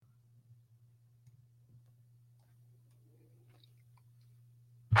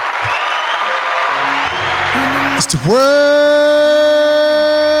Mr.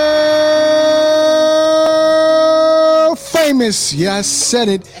 World Famous. Yeah, I said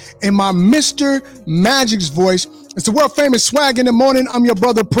it in my Mr. Magic's voice. It's the world famous Swag in the Morning. I'm your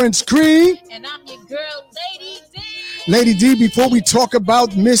brother Prince Creed. And I'm your girl, Lady D. Lady D, before we talk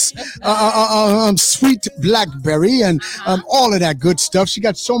about Miss Sweet Blackberry and all of that good stuff, she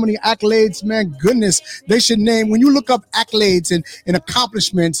got so many accolades, man, goodness. They should name, when you look up accolades and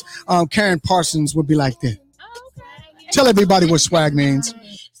accomplishments, Karyn Parsons would be like that. Okay. Tell everybody what swag means. Swag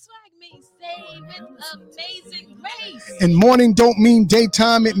means saved with amazing grace. And morning don't mean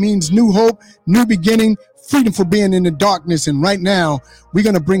daytime. It means new hope, new beginning, freedom for being in the darkness. And right now, we're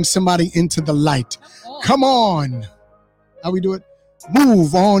going to bring somebody into the light. Come on. How we do it?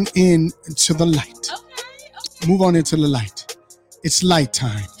 Move on into the light. Okay. Move on into the light. It's light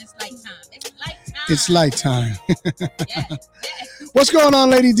time. It's light time. It's light time. Yes. What's going on,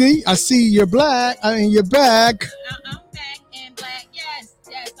 Lady D? I see you're black. You're back. I'm back and black. Yes.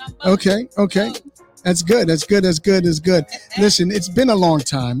 I'm both. Okay. That's good. Listen, it's been a long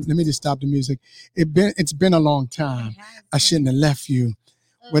time. Let me just stop the music. It's been a long time. I shouldn't have left you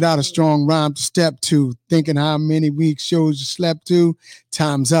without a strong rhyme to step to. Thinking how many weeks shows you slept to.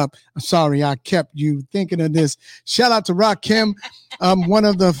 Time's up. I'm sorry I kept you thinking of this. Shout out to Rakim, one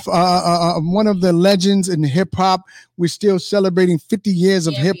of the legends in hip hop. We're still celebrating 50 years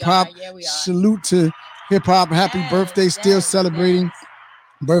of hip hop. Yeah, we are. Salute to hip hop. Happy birthday. Still celebrating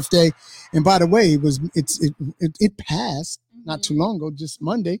birthday. And by the way, it passed not too long ago, just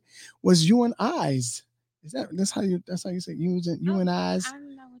Monday, was You and I's. That's how you say you and I's? I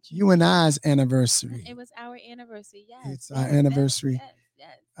don't know what You and I's anniversary. It was our anniversary, yes. It's our anniversary.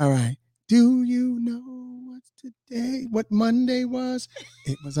 Yes. All right. Do you know what's today? What Monday was?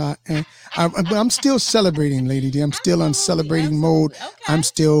 It was our. But I'm still celebrating, Lady D. I'm still on celebrating mode. Okay. I'm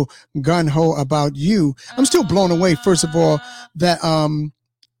still gun ho about you. I'm still blown away. First of all, that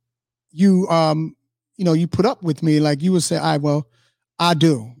you put up with me, like you would say, I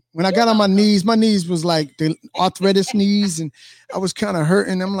do. When I got on my knees was like the arthritis knees, and I was kind of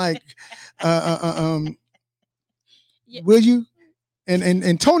hurting. I'm like, will you?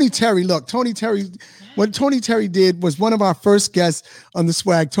 And Tony Terry, look, what Tony Terry did was one of our first guests on the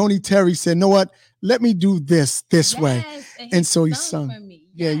swag. Tony Terry said, "Know what? Let me do this way." And so he sung. For me.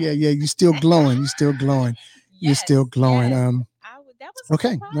 Yeah. You're still glowing. You're still glowing. You're still glowing. That was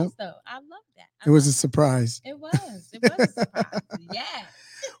okay. A surprise, No. though. I love that. It was a surprise. It was a surprise. Yeah.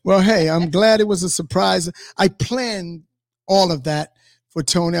 Well, hey, I'm glad it was a surprise. I planned all of that for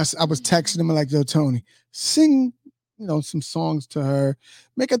Tony. I was texting him like, "Yo, Tony, sing, some songs to her.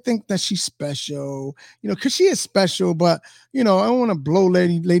 Make her think that she's special, because she is special. But, I don't want to blow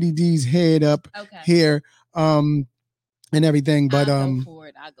Lady D's head up here, and everything. But I'll go for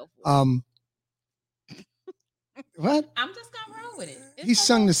it. What? I'm just gonna roll with it. He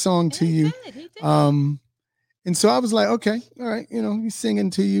sung the song to you. He did. And so I was like, okay, all right, he's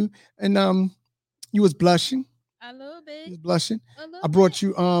singing to you, and you was blushing. A little bit. You was blushing. I bit. brought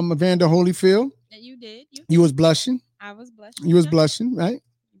you Evander Holyfield. You did. You was blushing. I was blushing. You was blushing, right?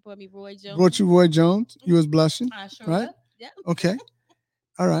 You brought me Roy Jones. Brought you Roy Jones. You was blushing. I sure right? was. Yeah. Okay.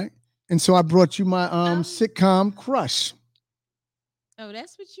 All right. And so I brought you my sitcom crush. Oh,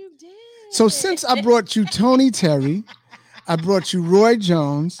 that's what you did. So since I brought you Tony Terry, I brought you Roy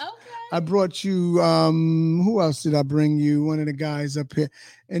Jones. Okay. I brought you, who else did I bring you? One of the guys up here.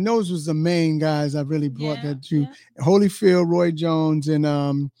 And those was the main guys I really brought Holyfield, Roy Jones, and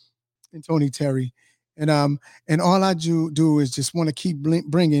Tony Terry. And all I do is just want to keep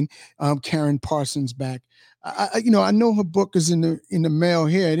bringing Karyn Parsons back. I know her book is in the mail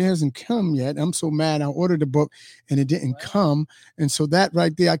here. It hasn't come yet. I'm so mad. I ordered the book and it didn't come. And so that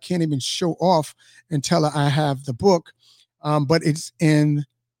right there, I can't even show off and tell her I have the book. But it's in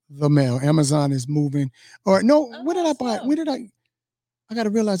the mail. Amazon is moving. Or no, where did I buy it? I got to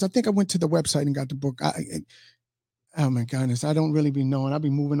realize, I think I went to the website and got the book. Oh my goodness. I don't really be knowing. I'll be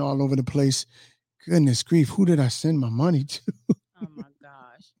moving all over the place. Goodness grief. Who did I send my money to? Oh my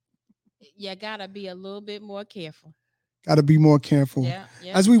gosh. You gotta be a little bit more careful. Gotta be more careful. Yeah,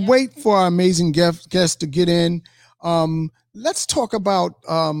 As we wait for our amazing guest to get in, let's talk about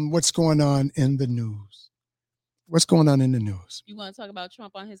what's going on in the news. What's going on in the news? You want to talk about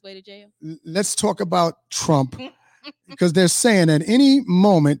Trump on his way to jail? Let's talk about Trump, because they're saying at any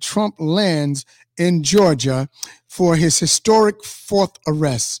moment Trump lands in Georgia for his historic fourth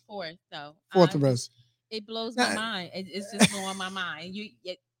arrest. Fourth arrest. It blows my mind. It's just blowing my mind.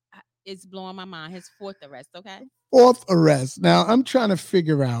 It's blowing my mind. His fourth arrest, okay? Fourth arrest. Now, I'm trying to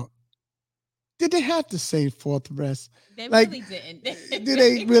figure out, Did they have to say fourth arrest? They Like, really didn't. do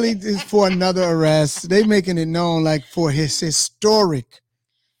they really is for another arrest? They making it known like for his historic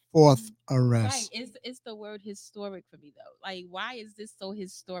fourth Right. arrest. It's the word historic for me though. Like, why is this so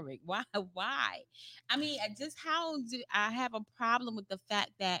historic? Why? Why? I mean, just how do I have a problem with the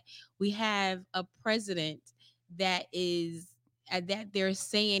fact that we have a president that is that they're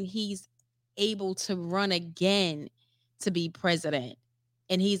saying he's able to run again to be president,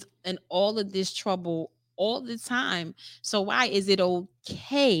 and he's in all of this trouble all the time. So why is it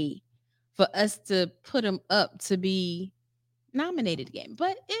okay for us to put him up to be nominated again?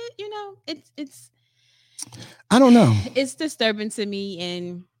 But it's I don't know. it's disturbing to me,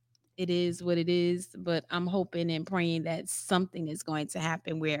 and it is what it is. But I'm hoping and praying that something is going to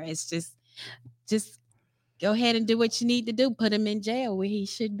happen where it's just go ahead and do what you need to do. Put him in jail where he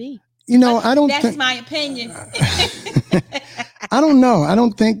should be. You know, But I don't that's think. my opinion. I don't know. I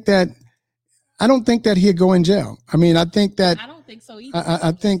don't think that. I don't think that he'll go in jail. I mean, I think that. I don't think so either.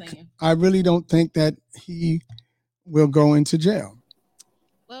 I think. I really don't think that he will go into jail.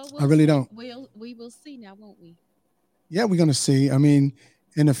 Well, I really see. don't. We will see now, won't we? Yeah, we're gonna see. I mean,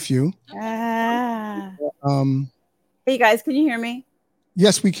 in a few. Ah. Um. Hey, guys, can you hear me?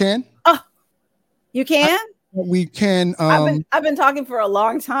 Yes, we can. Oh, you can? We can. I've been talking for a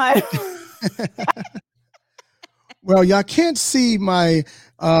long time. Well, y'all can't see my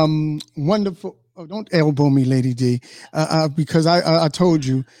wonderful. Oh, don't elbow me, Lady D, because I told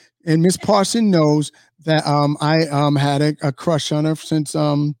you, and Miss Parson knows that I had a crush on her since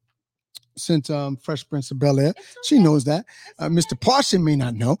Fresh Prince of BelAir. She knows that. Mr. Parson may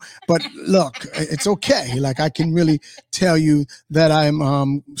not know, but look, it's okay. Like, I can really tell you that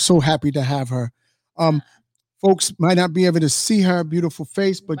I'm so happy to have her. Folks might not be able to see her beautiful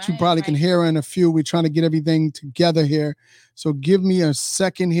face, but you probably can hear her in a few. We're trying to get everything together here. So give me a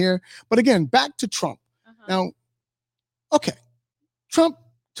second here. But again, back to Trump. Now, okay, Trump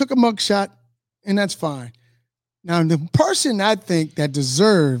took a mugshot, and that's fine. Now, the person I think that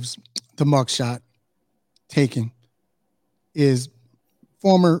deserves the mugshot taken is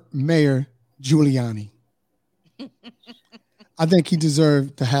former Mayor Giuliani. I think he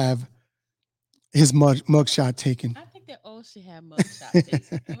deserved to have his mugshot taken. I think they all should have mugshot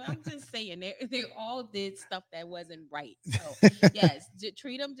taken. I'm just saying they all did stuff that wasn't right. So yes,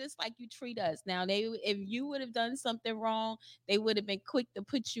 treat them just like you treat us. Now if you would have done something wrong, they would have been quick to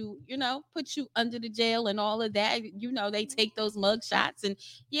put you under the jail and all of that. They take those mugshots and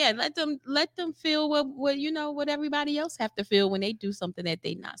let them feel what everybody else have to feel when they do something that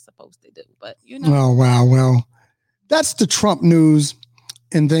they're not supposed to do. But Oh wow, well, that's the Trump news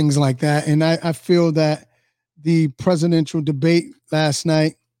and things like that. And I feel that the presidential debate last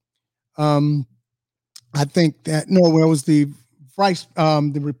night, I think that it was the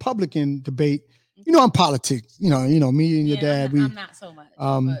Republican debate. I'm politics. Me and your dad. I'm not so much.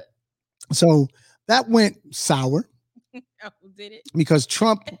 So that went sour. Oh, did it? Because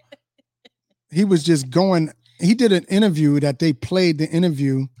Trump, he was just going. He did an interview that they played the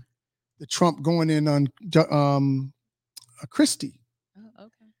interview, the Trump going in on Christie.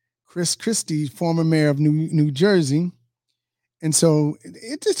 Chris Christie, former mayor of New Jersey. And so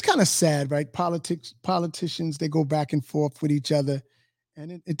it's kind of sad, right? Politicians, they go back and forth with each other.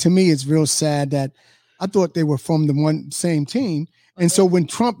 And to me, it's real sad that I thought they were from the same team. And so when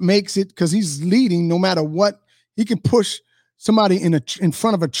Trump makes it, because he's leading, no matter what, he can push somebody in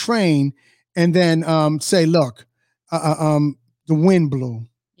front of a train and then say, look, the wind blew.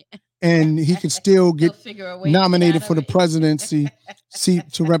 And he can still get nominated for the presidency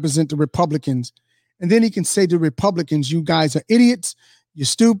seat to represent the Republicans. And then he can say to Republicans, you guys are idiots. You're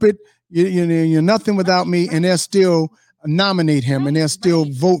stupid. You're nothing without me. And they'll still nominate him and they'll still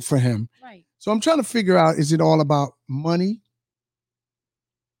vote for him. Right. So I'm trying to figure out, is it all about money?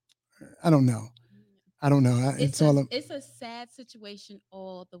 I don't know. It's a sad situation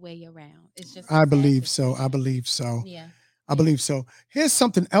all the way around. It's just. I believe so. Yeah. I believe so. Here's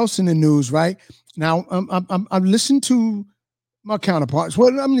something else in the news, right? Now, I've listened to my counterparts.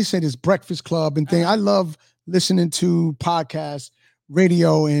 Well, let me say this, Breakfast Club and thing. I love listening to podcasts,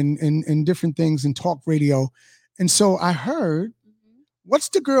 radio, and different things, and talk radio. And so I heard, what's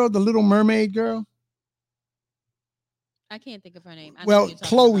the girl, the Little Mermaid girl? I can't think of her name.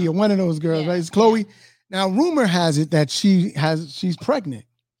 Chloe, or one of those girls, right? It's Chloe. Yeah. Now, rumor has it that she's pregnant.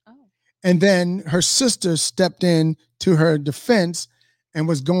 And then her sister stepped in to her defense and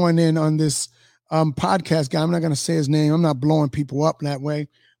was going in on this podcast guy. I'm not going to say his name. I'm not blowing people up that way.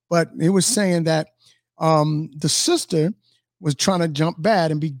 But it was saying that the sister was trying to jump bad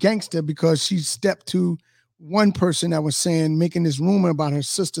and be gangster because she stepped to one person that was saying, making this rumor about her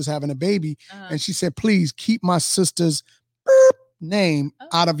sisters having a baby. And she said, please keep my sister's name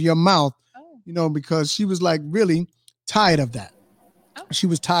out of your mouth, because she was like really tired of that. She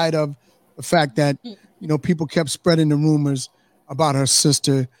was tired of the fact that, people kept spreading the rumors about her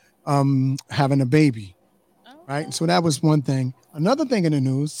sister having a baby. Right. So that was one thing. Another thing in the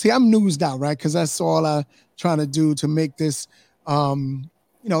news. See, I'm newsed out, right? Because that's all I'm trying to do to make this, some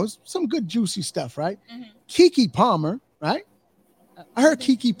good juicy stuff, right? Mm-hmm. Keke Palmer, right? I heard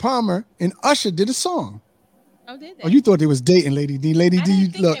Keke Palmer and Usher did a song. Oh, did they? Oh, you thought they was dating, Lady D. Lady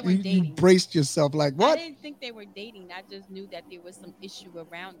D, you braced yourself like what? I didn't think they were dating. I just knew that there was some issue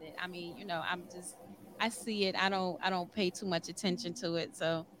around it. I mean, I see it. I don't pay too much attention to it.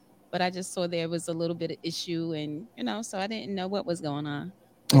 So, but I just saw there was a little bit of issue, and so I didn't know what was going on.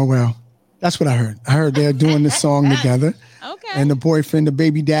 Oh well, that's what I heard. I heard they're doing this song together. Okay. And the boyfriend, the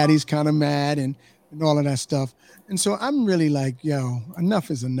baby daddy's kind of mad, and all of that stuff. And so I'm really like,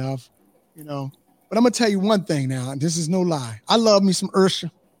 enough is enough, But I'm gonna tell you one thing now. This is no lie. I love me some Usher.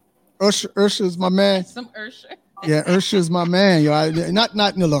 Usher is my man. Some Usher. Yeah, Usher is my man, yo.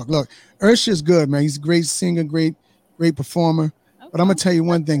 Look. Usher's good, man. He's a great singer, great performer. But I'm gonna tell you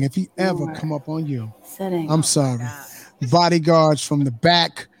one thing: if he ever come up on you, I'm sorry. Bodyguards from the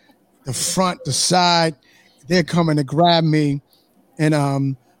back, the front, the side, they're coming to grab me. And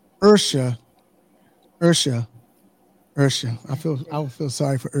Usher. I would feel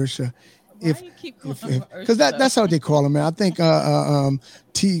sorry for Usher. Because that's how they call him, man. I think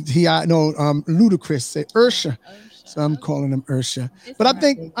Ludacris said Usher. So I'm calling him Usher. But I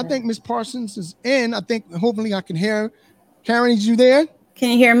think Miss Parsons is in. I think hopefully I can hear her. Karyn, is you there?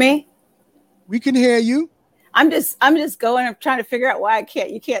 Can you hear me? We can hear you. I'm just going. I'm trying to figure out why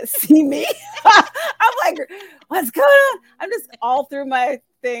you can't see me. I'm like, what's going on? I'm just all through my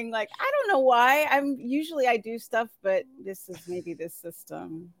thing. Like, I don't know why. I do stuff, but this is maybe this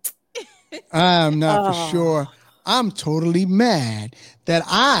system. I'm not for sure. I'm totally mad that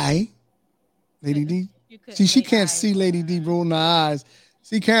Lady D. See, she can't see Lady D rolling her eyes.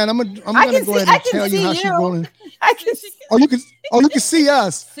 See, Karyn, I'm gonna go ahead and tell you how she's rolling. I can see. You can see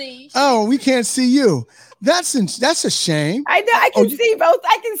us. Oh, we can't see you. That's a shame. I know. I can see both.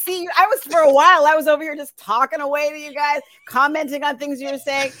 I can see you. For a while, I was over here just talking away to you guys, commenting on things you were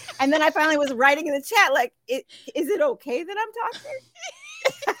saying. And then I finally was writing in the chat, like, is it okay that I'm talking?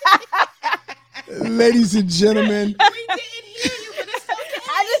 Ladies and gentlemen. We didn't hear you, but it's okay.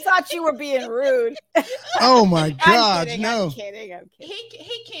 I just thought you were being rude. Oh, my God. No. I'm kidding.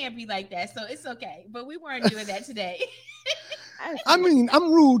 He can't be like that, so it's okay. But we weren't doing that today. I mean,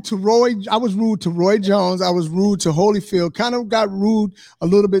 I'm rude to Roy. I was rude to Roy Jones. I was rude to Holyfield. Kind of got rude a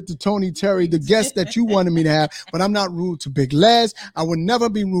little bit to Tony Terry, the guest that you wanted me to have. But I'm not rude to Big Les. I would never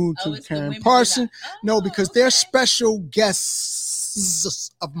be rude to Karyn Parson. No, because they're special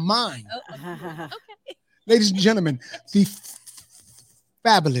guests of mine. Okay. Ladies and gentlemen, the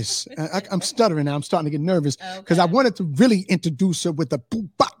fabulous. I'm stuttering now. I'm starting to get nervous because I wanted to really introduce her with a boop,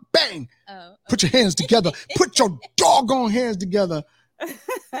 bop, bang. Put your hands together. Put your doggone hands together.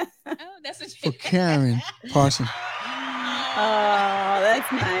 That's what for Karyn Parson. Oh, that's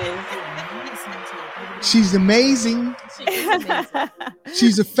nice. She's amazing.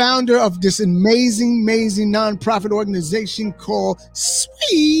 She's the founder of this amazing nonprofit organization called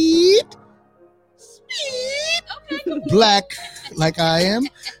Sweet Black, like I am,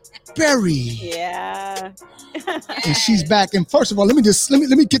 Berry. Yeah. And she's back. And first of all, let me get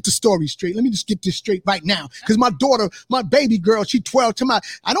the story straight. Let me just get this straight right now. Because my daughter, my baby girl, she's 12.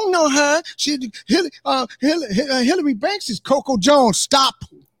 I don't know her. Hilary Banks is Coco Jones. Stop.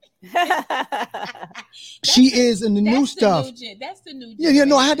 She is in the new stuff. That's the new. Yeah.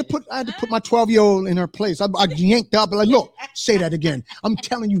 No, I had to put my 12-year-old in her place. I yanked up and like, look, say that again. I'm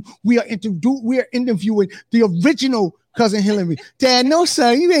telling you, we are interviewing the original cousin Hilary. Dad, no,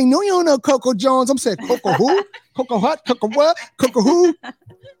 sir, you don't know Coco Jones. I'm saying Coco who? Coco what? Coco what? Coco who?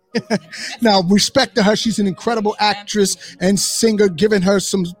 Now, respect to her. She's an incredible actress and singer, giving her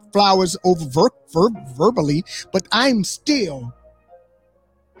some flowers over verbally, but I'm still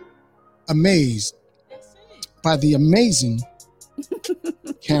amazed by the amazing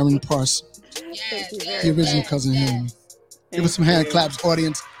Karyn Parson, the original cousin Hilary. Give us some hand claps,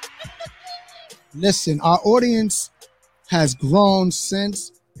 audience. Listen, our audience has grown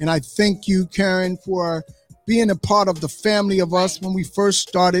since, and I thank you, Karyn, for being a part of the family of us when we first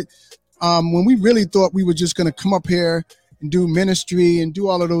started, when we really thought we were just going to come up here and do ministry and do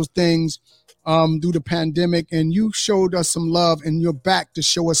all of those things through the pandemic, and you showed us some love, and you're back to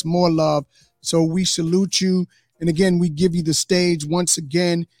show us more love. So we salute you. And again, we give you the stage once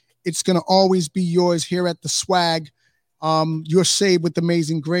again. It's going to always be yours here at the Swag. You're saved with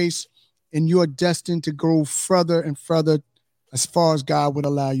amazing grace, and you're destined to go further and further as far as God would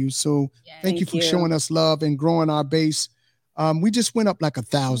allow you. So thank you for showing us love and growing our base. We just went up like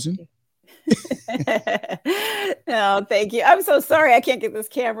 1,000. No, thank you. I'm so sorry I can't get this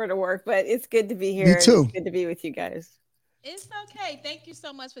camera to work, but it's good to be here. Me too. It's good to be with you guys. It's okay. Thank you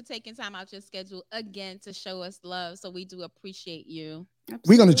so much for taking time out your schedule again to show us love. So we do appreciate you. Absolutely.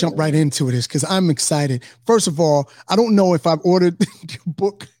 We're going to jump right into this because I'm excited. First of all, I don't know if I've ordered your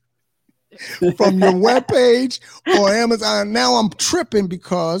book from your webpage or Amazon. Now I'm tripping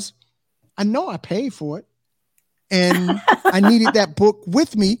because I know I paid for it. And I needed that book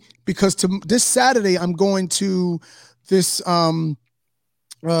with me because this Saturday I'm going to this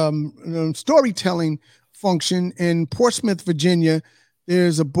storytelling function in Portsmouth, Virginia.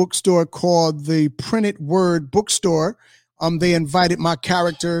 There's a bookstore called the Printed Word Bookstore. They invited my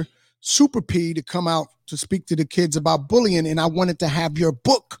character Super P to come out to speak to the kids about bullying, and I wanted to have your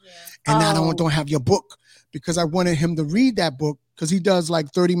book. And I don't have your book because I wanted him to read that book because he does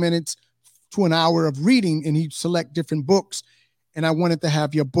like 30 minutes to an hour of reading, and he select different books. And I wanted to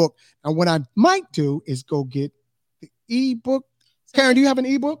have your book. And what I might do is go get the ebook. Karyn, do you have an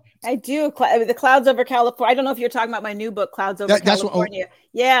ebook? I do. The Clouds Over California. I don't know if you're talking about my new book, Clouds Over California.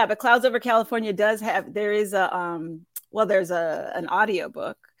 Yeah, but Clouds Over California there's an audio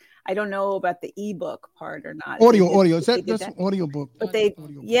book. I don't know about the ebook part or not. Audio. That's an audio book. But there's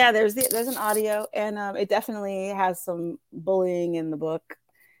an audio, and it definitely has some bullying in the book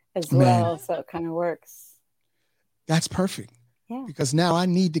as well, so it kind of works. That's perfect. Yeah. Because now I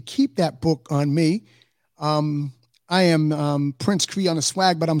need to keep that book on me. I am Prince Cree on the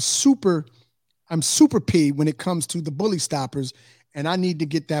Swag, but I'm super P when it comes to the bully stoppers, and I need to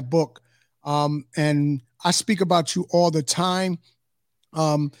get that book. And I speak about you all the time.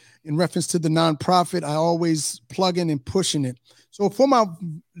 In reference to the nonprofit, I always plug in and pushing it. So for my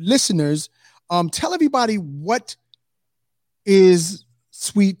listeners, tell everybody what is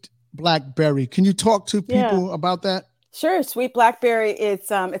Sweet Blackberry. Can you talk to people about that? Sure. Sweet Blackberry,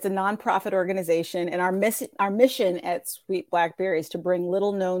 it's a nonprofit organization, and our mission at Sweet Blackberry is to bring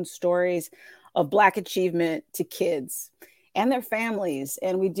little known stories of Black achievement to kids and their families.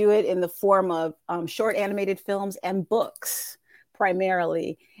 And we do it in the form of short animated films and books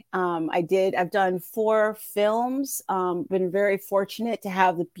primarily. I've done 4 films, been very fortunate to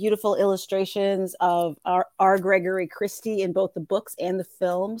have the beautiful illustrations of R. Gregory Christie in both the books and the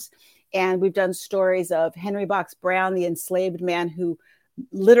films. And we've done stories of Henry Box Brown, the enslaved man who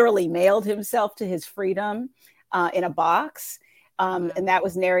literally mailed himself to his freedom in a box. And that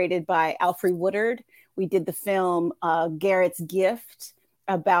was narrated by Alfred Woodard. We did the film Garrett's Gift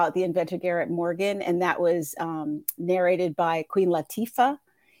about the inventor Garrett Morgan, and that was narrated by Queen Latifah.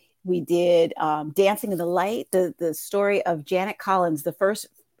 We did Dancing in the Light, the story of Janet Collins, the first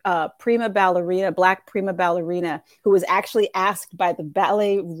prima ballerina, Black prima ballerina, who was actually asked by the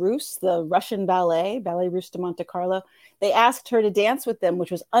Ballet Russe, the Russian Ballet Russe de Monte Carlo. They asked her to dance with them, which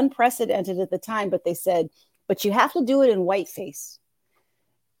was unprecedented at the time, but they said, but you have to do it in whiteface.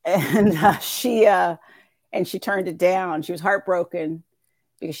 And she turned it down. She was heartbroken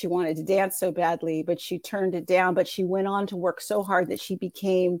because she wanted to dance so badly, but she turned it down. But she went on to work so hard that she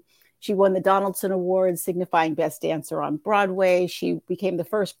won the Donaldson Award, signifying Best Dancer on Broadway. She became the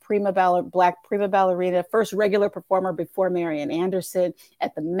first Black prima ballerina, first regular performer before Marian Anderson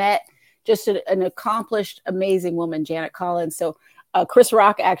at the Met. Just an accomplished, amazing woman, Janet Collins. So Chris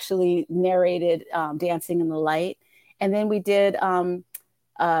Rock actually narrated Dancing in the Light. And then we did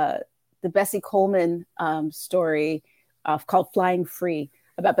the Bessie Coleman story called Flying Free,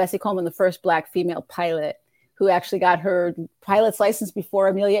 about Bessie Coleman, the first Black female pilot who actually got her pilot's license before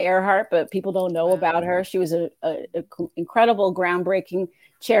Amelia Earhart, but people don't know about her. She was an incredible, groundbreaking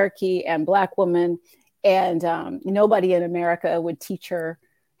Cherokee and Black woman. And nobody in America would teach her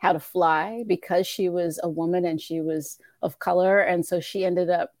how to fly because she was a woman and she was of color. And so she ended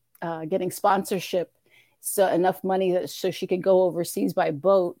up getting sponsorship, so enough money so she could go overseas by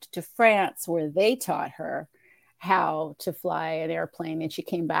boat to France, where they taught her how to fly an airplane. And she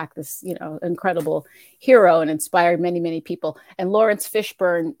came back this, incredible hero and inspired many, many people. And Lawrence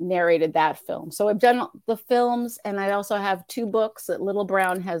Fishburne narrated that film. So I've done the films, and I also have 2 books that Little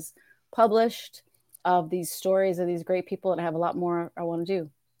Brown has published of these stories of these great people. And I have a lot more I want to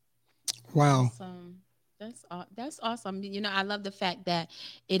do. Wow. Awesome. That's awesome. I love the fact that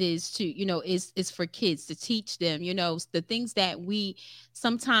it is it's for kids to teach them, the things that we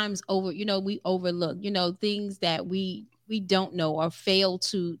sometimes we overlook, things that we don't know or fail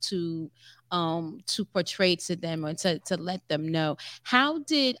to to portray to them or to let them know. How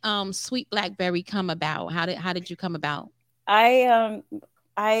did Sweet Blackberry come about? How did you come about? I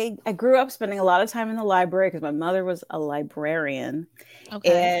I grew up spending a lot of time in the library because my mother was a librarian,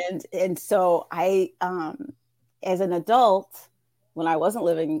 Okay. and so as an adult, when I wasn't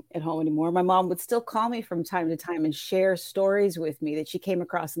living at home anymore, my mom would still call me from time to time and share stories with me that she came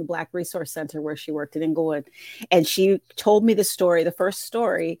across in the Black Resource Center where she worked in Inglewood, and she told me the story. The first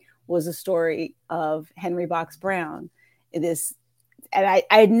story was a story of Henry Box Brown, this and I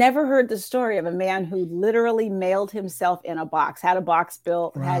had never heard the story of a man who literally mailed himself in a box, had a box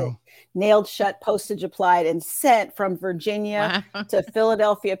built, had it Wow. nailed shut, postage applied, and sent from Virginia Wow. to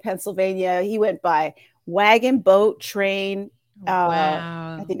Philadelphia, Pennsylvania. He went by wagon, boat, train. I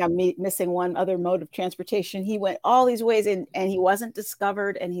Wow. think I'm missing one other mode of transportation. He went all these ways, and he wasn't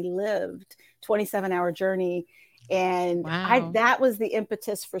discovered, and he lived 27-hour journey. And Wow. that was the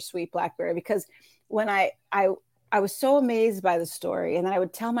impetus for Sweet Blackberry, because when I was so amazed by the story, and then I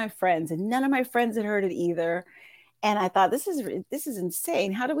would tell my friends, and none of my friends had heard it either. And I thought, this is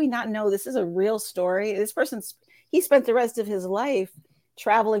insane. How do we not know this is a real story? This person's he spent the rest of his life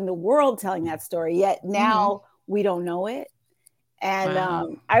traveling the world telling that story. Yet Mm-hmm. now we don't know it. And Wow.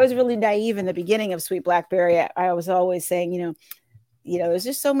 I was really naive in the beginning of Sweet Blackberry. I was always saying, there's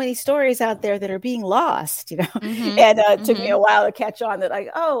just so many stories out there that are being lost, Mm-hmm. and it took me Mm-hmm. a while to catch on that, like,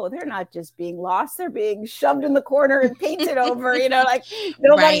 oh, they're not just being lost, they're being shoved in the corner and painted over, like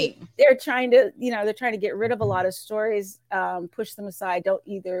nobody, Right. they're trying to get rid of a lot of stories, push them aside, don't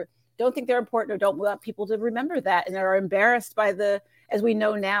think they're important, or don't want people to remember that, and are embarrassed by as we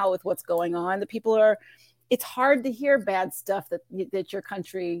know now with what's going on, the people are, it's hard to hear bad stuff that your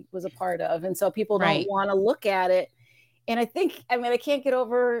country was a part of, and so people don't Right. want to look at it. And I can't get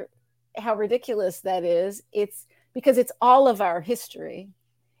over how ridiculous that is. It's because it's all of our history,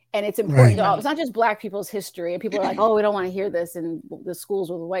 and it's important Right. to all. It's Right. not just Black people's history. And people are like, oh, we don't want to hear this in the schools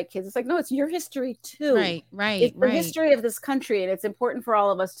with the white kids. It's like, no, it's your history too. Right. Right. It's the Right. history of this country, and it's important for all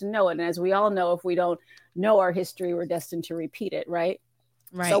of us to know it. And as we all know, if we don't know our history, we're destined to repeat it, right?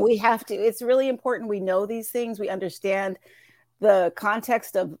 So Right. we have to, it's really important we know these things, we understand the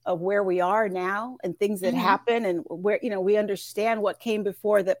context of where we are now and things that Mm-hmm. happen, and where, we understand what came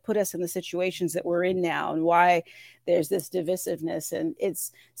before that put us in the situations that we're in now, and why there's this divisiveness. And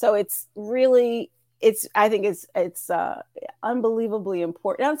it's really, I think it's unbelievably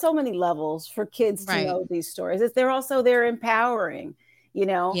important on so many levels for kids to Right. know these stories. They're empowering, you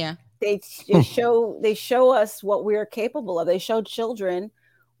know Yeah. they show us what we're capable of. They show children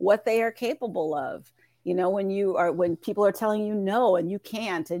what they are capable of, when people are telling you no, and you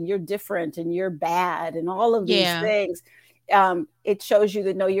can't, and you're different, and you're bad, and all of these Yeah. things. It shows you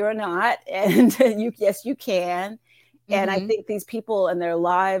that no, you're not, and yes, you can. And I Mm-hmm. think these people and their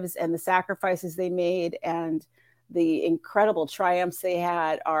lives and the sacrifices they made and the incredible triumphs they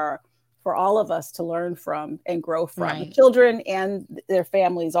had are for all of us to learn from and grow from, the Right. children and their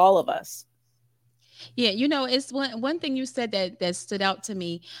families, all of us. Yeah, it's one thing you said that stood out to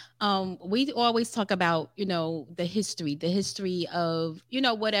me. We always talk about, the history of,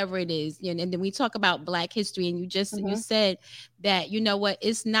 whatever it is, and then we talk about Black history, and you Mm-hmm. said that, what,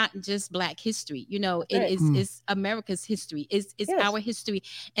 it's not just Black history. That's It right. is Mm. it's America's history. It's Yes. our history,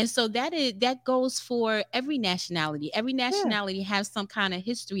 and so that goes for every nationality. Every Yeah. nationality has some kind of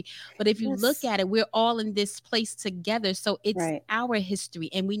history, but if you look Yes. at it, we're all in this place together. So it's Right. our history,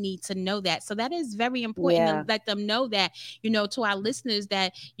 and we need to know that. So that is very important to Yeah. let them know that, to our listeners,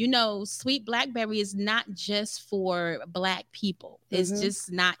 that, Sweet Blackberry is not just for Black people. It's Mm-hmm. just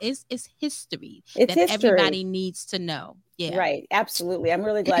not, it's history It's that history. everybody needs to know. Yeah. Right. Absolutely. I'm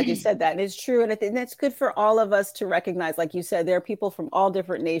really glad you said that. And it's true. And I think that's good for all of us to recognize. Like you said, there are people from all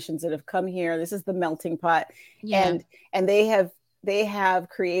different nations that have come here. This is the melting pot. Yeah. And they have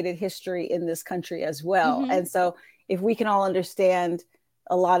created history in this country as well. Hmm. And so if we can all understand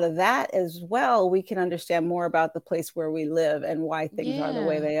a lot of that as well, we can understand more about the place where we live and why things are the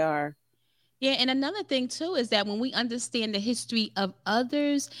way Yeah. they are. Yeah, and another thing too is that when we understand the history of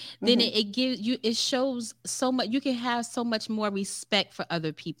others, then Mm-hmm. it gives you, it shows so much. You can have so much more respect for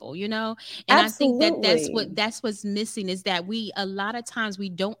other people. And I think that Absolutely. that's what's missing, is that we, a lot of times, we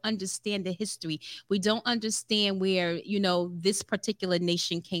don't understand the history. We don't understand where, this particular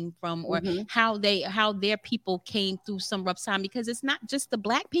nation came from, or Mm-hmm. how their people came through some rough time, because it's not just the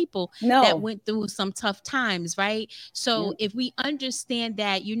Black people that No. went through some tough times, right? Yeah. So if we understand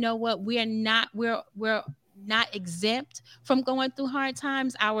that, you know what, we're not exempt from going through hard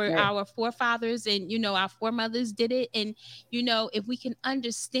times. Our Right. our forefathers and, our foremothers did it. And, if we can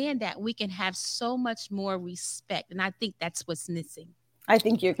understand that, we can have so much more respect. And I think that's what's missing. I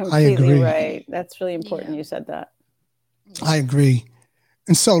think you're I completely agree. right. That's really important. Yeah. You said that. I agree.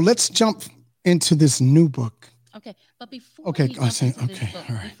 And so let's jump into this new book. Okay, but before Okay, we I jump say into this okay, book,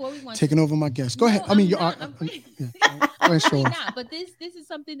 all right. before we want to, Taking over my guest. Go ahead. no, I mean, I'm you not. are. I'm Yeah, go ahead. Go ahead, I'm show really us. not. But this is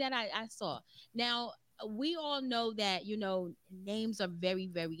something that I saw. Now we all know that names are very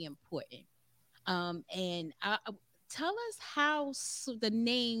very important. And tell us how the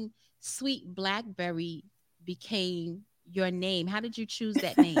name Sweet Blackberry became your name. How did you choose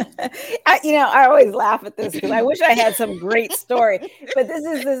that name? I always laugh at this because I wish I had some great story, but this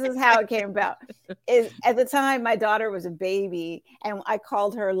is how it came about. Is at the time my daughter was a baby, and I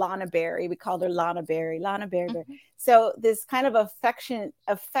called her Lana Berry. We called her Lana Berry, Lana Berry, Berry. Mhm. So this kind of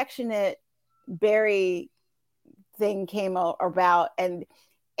affectionate berry thing came about, and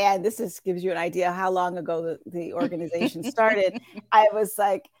this is gives you an idea how long ago the organization started. I was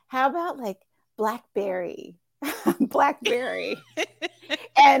like, how about like Blackberry, Blackberry,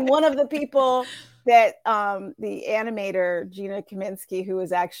 and one of the people that the animator Gina Kaminsky, who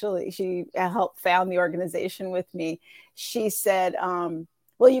was actually she helped found the organization with me, she said,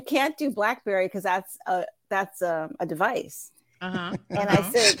 well, you can't do Blackberry because that's a device. Uh-huh. And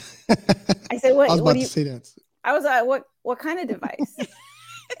Uh-huh. I said, I was what about do to you? say that. I was like, what kind of device?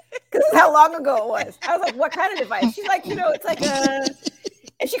 Because how long ago it was. I was like, what kind of device? She's like, it's like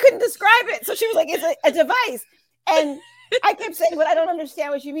and she couldn't describe it. So she was like, it's a device. And I kept saying, but I don't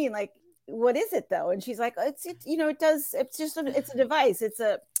understand what you mean. Like, what is it though? And she's like, it does, it's a device.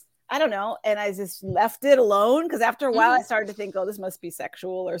 I don't know. And I just left it alone because after a while I started to think, oh, this must be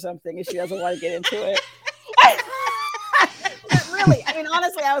sexual or something. And she doesn't want to get into it. But really, I mean,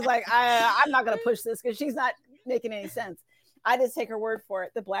 honestly, I was like, I'm not going to push this because she's not making any sense. I just take her word for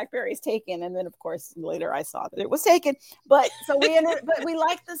it. The Blackberry's taken, and then of course later I saw that it was taken. But so but we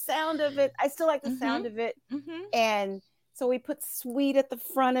like the sound of it. I still like the sound of it, and so we put sweet at the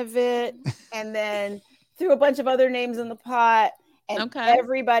front of it, and then threw a bunch of other names in the pot. And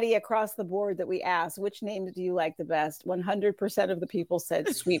everybody across the board that we asked, which name do you like the best? 100% of the people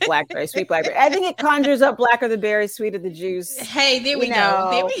said Sweet Blackberry, Sweet Blackberry. I think it conjures up blacker the berry, sweeter the juice. Hey, there we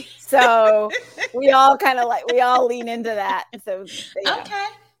go. So we all we all lean into that. So yeah. Okay.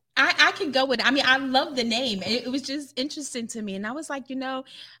 I can go with it. I mean, I love the name. It was just interesting to me. And I was like,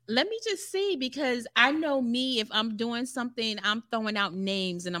 let me just see, because I know me, if I'm doing something, I'm throwing out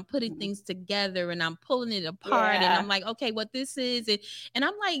names and I'm putting things together and I'm pulling it apart. And I'm like, okay, what this is. And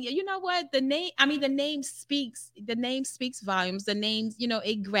I'm like, you know what? The name speaks volumes. The names,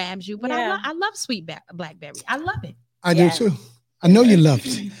 it grabs you. But I love Sweet Blackberry. I love it. I do too. I know you love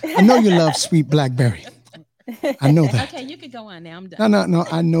it. I know you love Sweet Blackberry. I know that. Okay, you can go on now. I'm done. No.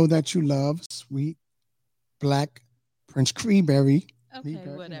 I know that you love Sweet Black Prince Creeberry. Okay,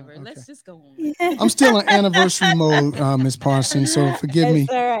 whatever. Okay. Let's just go on. Yeah. I'm still on anniversary mode, Miss Parsons, so forgive me.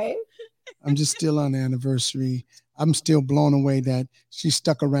 All right. I'm just still on anniversary. I'm still blown away that she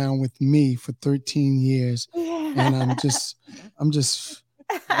stuck around with me for 13 years. Yeah. And I'm just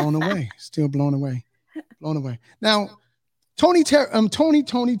blown away. Still blown away. Blown away. Now, Tony Terry, Tony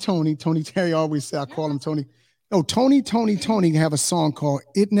Terry always say I call him Tony. No, Tony have a song called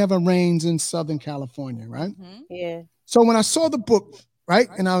 "It Never Rains in Southern California," right? Yeah. So when I saw the book, right,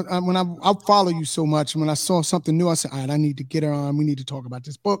 and I follow you so much, and when I saw something new, I said, all right, I need to get her on. We need to talk about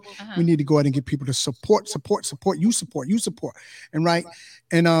this book. We need to go ahead and get people to support. You support, and right,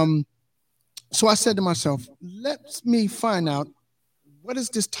 and so I said to myself, let me find out what is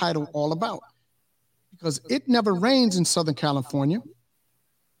this title all about. Because it never rains in Southern California.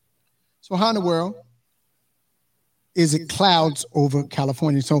 So how in the world is it clouds over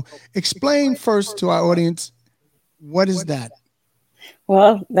California? So explain first to our audience, what is that?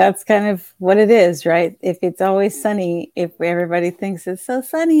 Well, that's kind of what it is, right? If it's always sunny, if everybody thinks it's so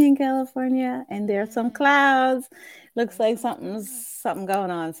sunny in California and there are some clouds, looks like something's going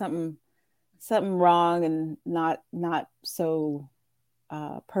on, something wrong and not so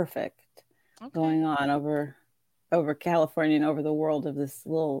perfect. Going on over California and over the world of this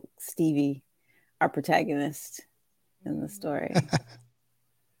little Stevie, our protagonist in the story.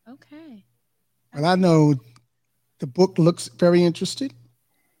 Okay. Well, I know the book looks very interesting.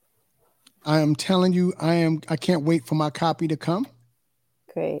 I am telling you, I can't wait for my copy to come.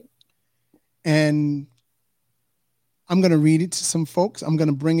 Great. And I'm going to read it to some folks. I'm going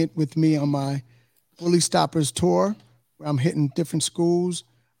to bring it with me on my Bully Stoppers tour, where I'm hitting different schools.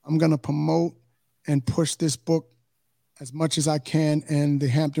 I'm going to promote and push this book as much as I can in the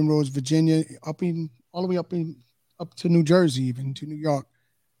Hampton Roads, Virginia, all the way up to New Jersey, even to New York.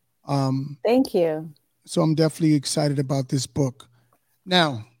 Thank you. So I'm definitely excited about this book.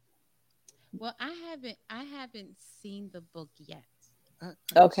 Now, well, I haven't seen the book yet.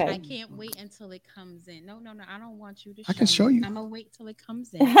 Okay. I can't wait until it comes in. No, I don't want you to I can show me. you. I'm gonna wait till it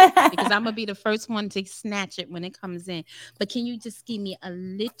comes in because I'm gonna be the first one to snatch it when it comes in. But can you just give me a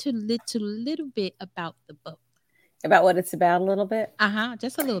little bit about the book? About what it's about a little bit.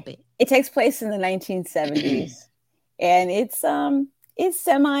 Just a little bit. It takes place in the 1970s, and it's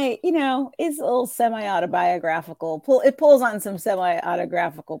semi, it's a little semi autobiographical. It pulls on some semi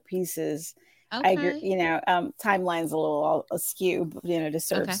autographical pieces. Okay. I agree, timeline's a little askew, to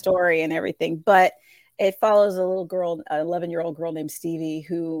serve story and everything, but it follows a little girl, an 11-year-old girl named Stevie,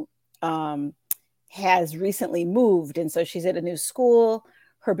 who has recently moved, and so she's at a new school.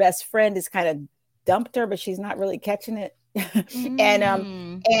 Her best friend is kind of dumped her, but she's not really catching it.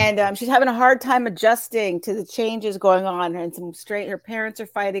 and she's having a hard time adjusting to the changes going on, and her parents are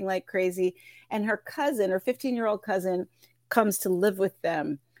fighting like crazy, and her 15-year-old cousin comes to live with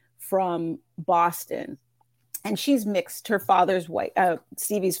them from Boston, and she's mixed. Her father's white,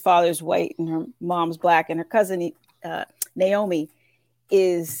 Stevie's father's white, and her mom's black, and her cousin Naomi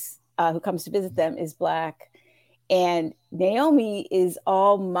is who comes to visit them is black. And Naomi is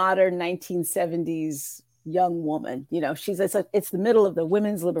all modern 1970s young woman. It's the middle of the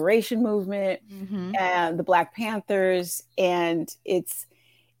women's liberation movement and the Black Panthers. And it's,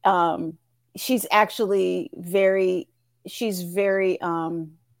 she's actually she's feisty.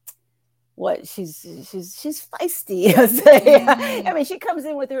 I mean, she comes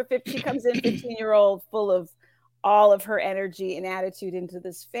in 15-year-old full of all of her energy and attitude into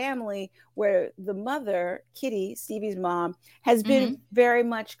this family, where the mother, Kitty, Stevie's mom, has been very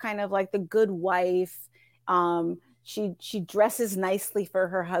much kind of like the good wife. She dresses nicely for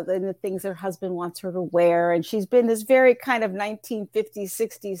her husband, the things her husband wants her to wear. And she's been this very kind of 1950s,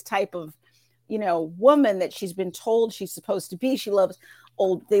 60s type of, woman that she's been told she's supposed to be.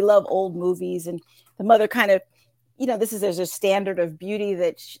 They love old movies. And the mother kind of, there's a standard of beauty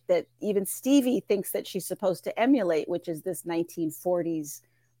that even Stevie thinks that she's supposed to emulate, which is this 1940s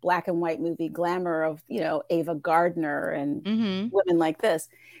black and white movie glamour of, Ava Gardner and women like this.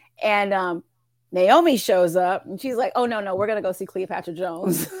 And Naomi shows up and she's like, oh, no, we're going to go see Cleopatra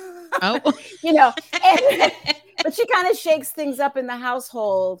Jones. Oh, but she kind of shakes things up in the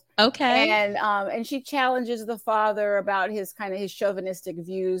household. Okay. And she challenges the father about his chauvinistic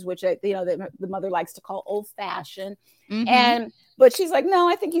views, which, the mother likes to call old fashioned. But she's like, no,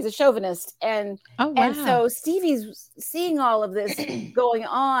 I think he's a chauvinist. And so Stevie's seeing all of this going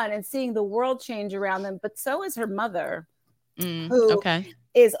on and seeing the world change around them. But so is her mother, who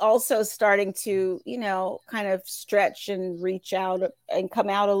is also starting to, kind of stretch and reach out and come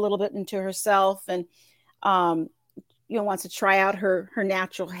out a little bit into herself. And, wants to try out her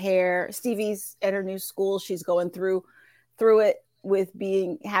natural hair. Stevie's at her new school. She's going through it with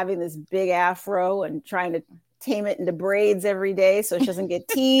having this big afro and trying to tame it into braids every day so she doesn't get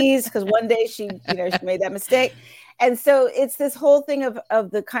teased, because one day she made that mistake. And so it's this whole thing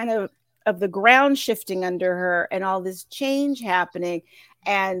of the kind of the ground shifting under her and all this change happening,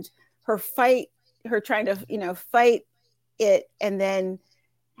 and her trying to fight it, and then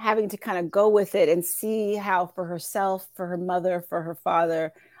having to kind of go with it and see how for herself, for her mother, for her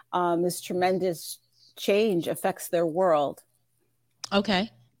father, this tremendous change affects their world. Okay.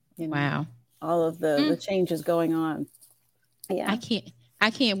 Wow. All of the changes going on. Yeah.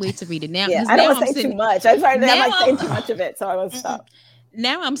 I can't wait to read it now. Yeah, I don't want to say too much. I'm sorry that I'm saying too much of it, so I will stop.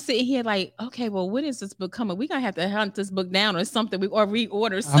 Now I'm sitting here like, okay, well, when is this book coming? We're going to have to hunt this book down or something, or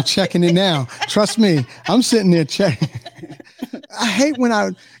reorder something. I'm checking it now. Trust me. I'm sitting there checking. I hate when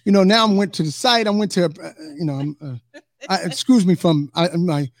now I went to the site. I went to, excuse me from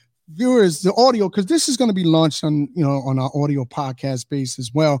my viewers, the audio, because this is going to be launched on our audio podcast base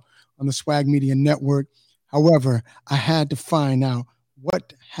as well on the Swag Media Network. However, I had to find out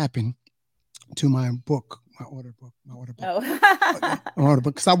what happened to my book. My order book. My order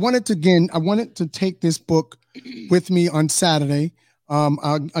book. Because I wanted to take this book with me on Saturday.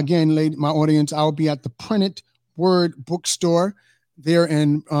 Again, my audience, I'll be at the Printed Word Bookstore there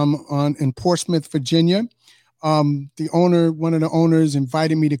in Portsmouth, Virginia. One of the owners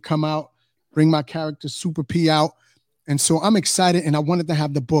invited me to come out, bring my character Super P out. And so I'm excited, and I wanted to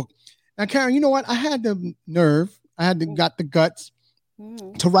have the book. Now, Karyn, you know what? I had the nerve. Got the guts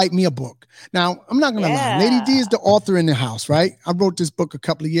to write me a book. Now, I'm not going to lie. Lady D is the author in the house, right? I wrote this book a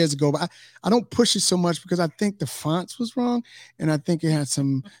couple of years ago, but I don't push it so much because I think the fonts was wrong, and I think it had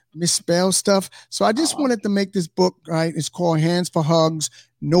some misspelled stuff. So I just wanted to make this book, right? It's called Hands for Hugs,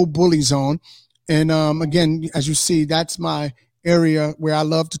 No Bully Zone. And again, as you see, that's my area where I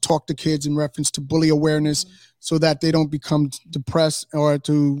love to talk to kids in reference to bully awareness so that they don't become depressed or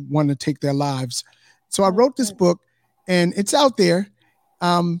to want to take their lives. So I wrote this book, and it's out there.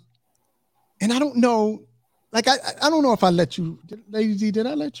 Um, and I don't know, like I don't know if I let you, Lady D, did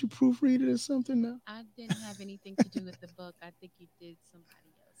I let you proofread it or something? No, I didn't have anything to do with the book. I think you did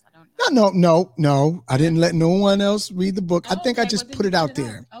somebody else. I don't no, know. no, no, no. I didn't let no one else read the book. I Oh, think I okay. Well, just then put you it put out it out.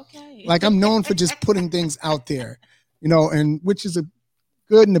 there. Okay. Like I'm known for just putting things out there, and which is a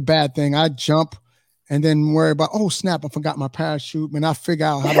good and a bad thing. I jump and then worry about, oh snap, I forgot my parachute, and I figure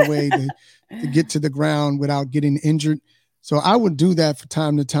out how to way to get to the ground without getting injured. So I would do that from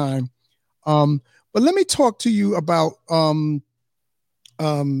time to time. But let me talk to you about no,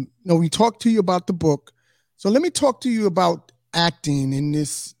 we talked to you about the book. So let me talk to you about acting in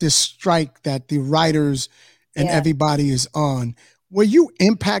this strike that the writers and Yeah. everybody is on. Were you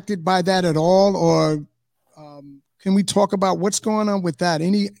impacted by that at all, or can we talk about what's going on with that?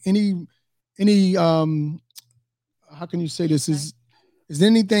 Any how can you say this is there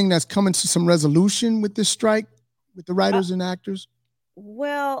anything that's coming to some resolution with this strike with the Uh, writers and actors?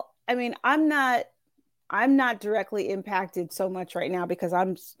 well, I mean, I'm not directly impacted so much right now because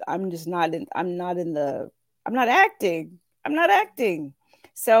I'm just not in I'm not in the I'm not acting. I'm not acting.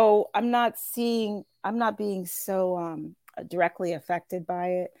 So I'm not being so directly affected by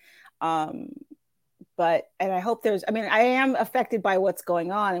it. Um but and I hope I mean, I am affected by what's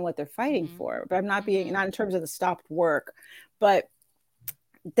going on and what they're fighting Mm-hmm. for, but I'm not Mm-hmm. in terms of the stopped work. But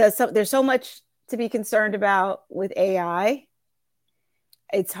there's so much to be concerned about with AI.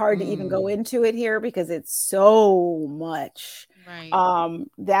 It's hard to even go Mm, into it here because it's so much. Right.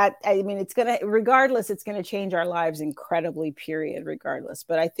 That I mean, it's gonna regardless, it's gonna change our lives incredibly, period, regardless.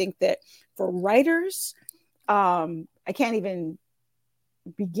 But I think that for writers, I can't even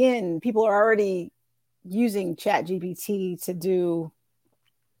begin. People are already using Chat GPT to do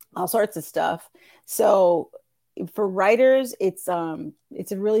all sorts of stuff. So for writers, it's a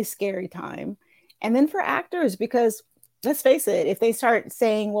really scary time. And then for actors, because let's face it, if they start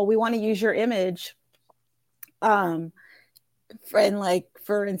saying, well, we want to use your image, um, and like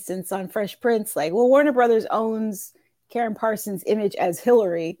for instance on Fresh Prince, like, well, Warner Brothers owns Karen Parsons' image as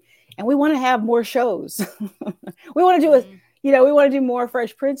Hilary, and we want to have more shows. We want to do Mm-hmm. we want to do more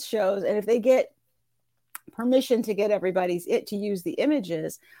Fresh Prince shows, and if they get permission to get everybody's it to use the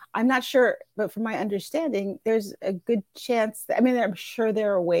images, I'm not sure, but from my understanding, there's a good chance that, I mean, I'm sure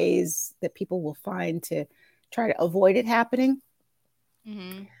there are ways that people will find to try to avoid it happening.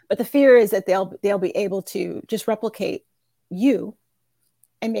 Mm-hmm. But the fear is that they'll be able to just replicate you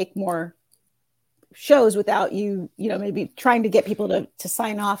and make more shows without maybe trying to get people to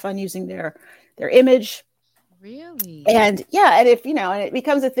sign off on using their image. Really? And yeah, and if and it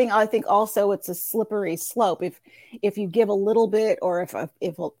becomes a thing, I think also it's a slippery slope. If you give a little bit, or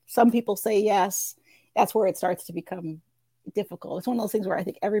if some people say yes, that's where it starts to become difficult. It's one of those things where I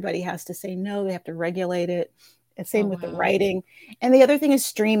think everybody has to say no. They have to regulate it. And Oh same with the wow. writing. And the other thing is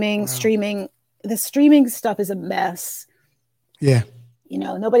streaming. wow. The streaming stuff is a mess. Yeah.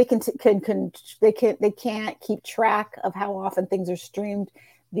 Nobody they can't keep track of how often things are streamed.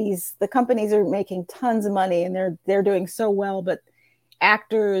 The companies are making tons of money, and they're doing so well, but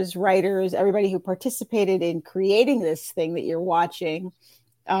actors, writers, everybody who participated in creating this thing that you're watching,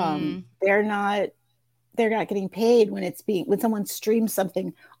 Mm. they're not getting paid when someone streams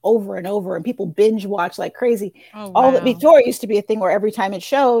something over and over, and people binge watch like crazy. Oh All that wow. before used to be a thing where every time it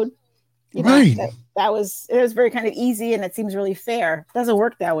showed, Right. it was very kind of easy, and it seems really fair. It doesn't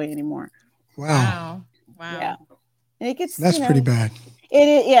work that way anymore. Wow. Wow. Yeah. Wow. And it So gets, that's pretty bad.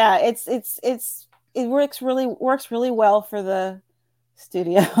 yeah, it works really well for the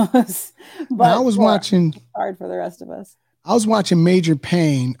studios, Now but for hard for the rest of us. I was watching Major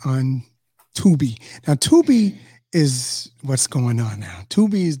Payne on Tubi. Now Tubi is what's going on now.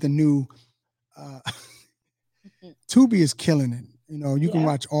 Tubi is the new uh Tubi is killing it. You can Yeah.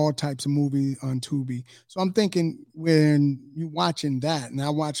 watch all types of movies on Tubi. So I'm thinking when you watching that, and I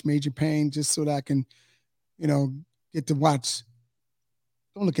watch Major Payne just so that I can, you know, get to watch.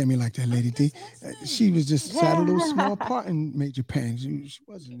 Don't look at me like that, I'm Lady D. just She listening. was just had a little small part in Major Payne. She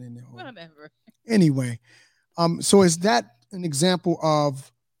wasn't in there. Whatever. Anyway, so is that an example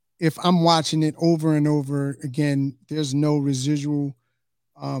of if I'm watching it over and over again, there's no residual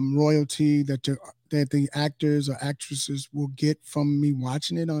royalty that the actors or actresses will get from me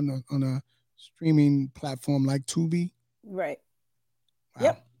watching it on a streaming platform like Tubi? Right. Wow.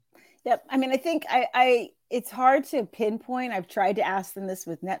 Yep. Yep. I mean, I think it's hard to pinpoint. I've tried to ask them this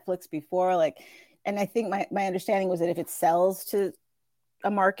with Netflix before, like, and I think my understanding was that if it sells to a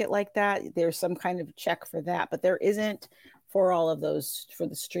market like that, there's some kind of check for that, but there isn't for all of those, for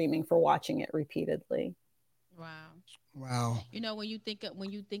the streaming, for watching it repeatedly. Wow. Wow. When you think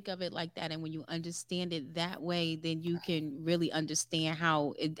of it like that, and when you understand it that way, then you can really understand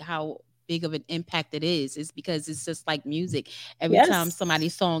how big of an impact it is. It's because it's just like music. Every time Yes.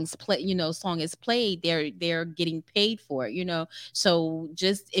 somebody's song is played, they're getting paid for it. So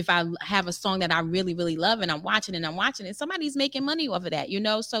just if I have a song that I really really love and I'm watching it, somebody's making money off of that.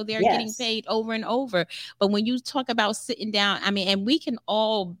 So they're getting Yes. paid over and over. But when you talk about sitting down, I mean, and we can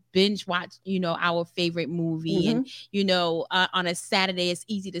all binge watch, our favorite movie, and on a Saturday, it's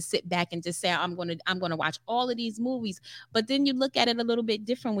easy to sit back and just say, I'm gonna watch all of these movies. But then you look at it a little bit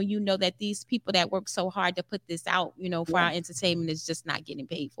different when you know that these people that work so hard to put this out, for our entertainment, is just not getting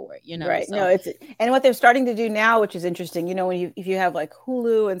paid for it. Right. So No, and what they're starting to do now, which is interesting, if you have like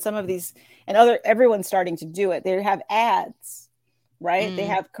Hulu and some of these and everyone's starting to do it, they have ads, right? They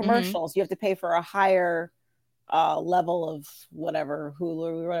have commercials. You have to pay for a higher level of whatever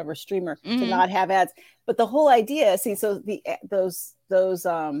Hulu or whatever streamer to not have ads. But the whole idea, so those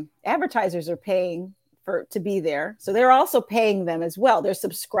advertisers are paying to be there, so they're also paying them as well. There's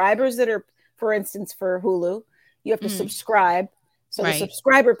subscribers that are, for instance, for Hulu, you have to subscribe, so the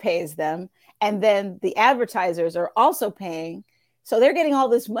subscriber pays them, and then the advertisers are also paying, so they're getting all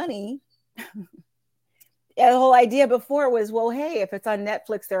this money. Yeah, the whole idea before was, well, hey, if it's on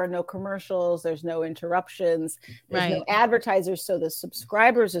Netflix, there are no commercials, there's no interruptions, there's no advertisers, so the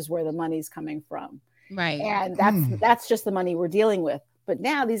subscribers is where the money's coming from. Right. And that's just the money we're dealing with. But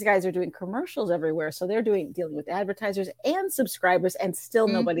now these guys are doing commercials everywhere, so they're dealing with advertisers and subscribers, and still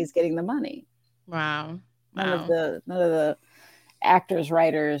nobody's getting the money. Wow. None of the actors,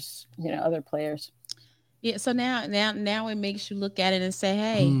 writers, other players. Yeah. So now it makes you look at it and say,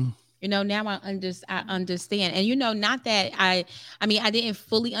 hey. Now I understand. And, not that I mean, I didn't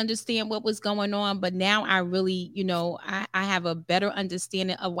fully understand what was going on, but now I really, I have a better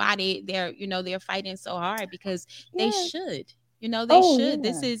understanding of why they're fighting so hard, because they should. They should.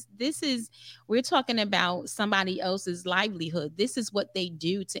 Yeah. This is we're talking about somebody else's livelihood. This is what they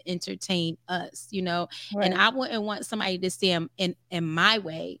do to entertain us, and I wouldn't want somebody to stand in my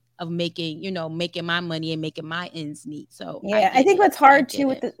way of making my money and making my ends meet. So I think what's hard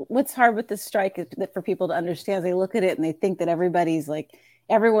too what's hard with the strike is that for people to understand, they look at it and they think that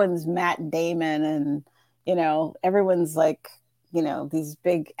everyone's Matt Damon, and everyone's like these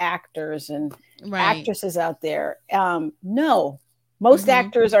big actors and actresses out there. No, most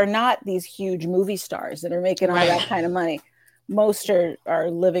actors are not these huge movie stars that are making all that kind of money. Most are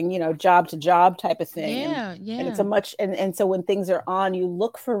living, job to job type of thing. And it's a much, and so when things are on, you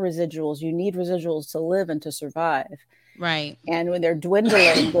look for residuals. You need residuals to live and to survive. Right. And when they're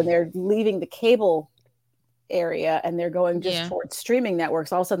dwindling, when they're leaving the cable area and they're going just towards streaming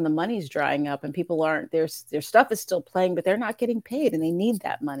networks, all of a sudden the money's drying up and people aren't, their stuff is still playing, but they're not getting paid, and they need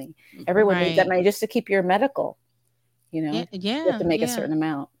that money. Everyone needs that money just to keep your medical, you have to make a certain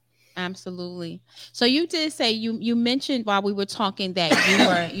amount. Absolutely. So you did say you mentioned while we were talking that you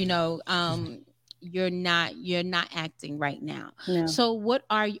were, you're not acting right now. No. So what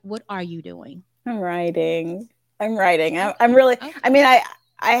are you doing? I'm writing. I'm really. Okay. I mean, I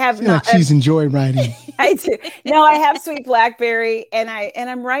have not. Like she's enjoyed writing. I do. No, I have Sweet Blackberry, and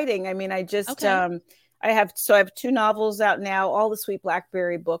I'm writing. I mean, I just I have 2 novels out now. All the Sweet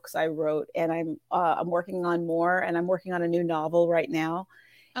Blackberry books I wrote, and I'm working on more, and I'm working on a new novel right now.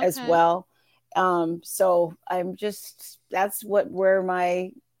 As well. So I'm just, that's where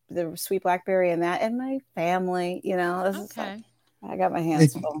the Sweet Blackberry and my family, this is like, I got my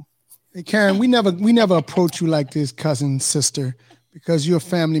hands full. Hey, Karyn, we never approach you like this, cousin, sister, because you're a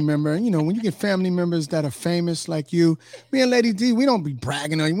family member. And, when you get family members that are famous like you, me and Lady D, we don't be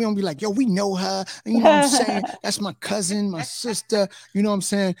bragging on you. We don't be like, yo, we know her. And, you know what I'm saying? That's my cousin, my sister. You know what I'm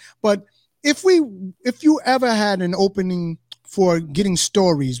saying? But if you ever had an opening for getting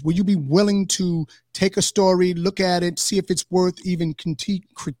stories, will you be willing to take a story, look at it, see if it's worth even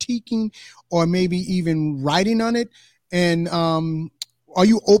critiquing or maybe even writing on it? And are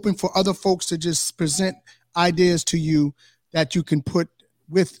you open for other folks to just present ideas to you that you can put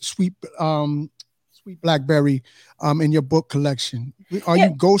with Sweet Blackberry in your book collection? Are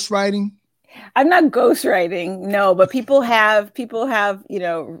you ghostwriting? I'm not ghostwriting, no, but people have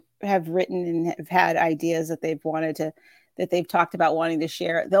have written and have had ideas that they've talked about wanting to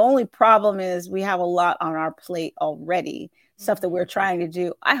share. The only problem is we have a lot on our plate already, stuff that we're trying to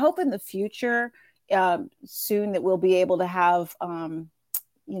do. I hope in the future, soon, that we'll be able to have,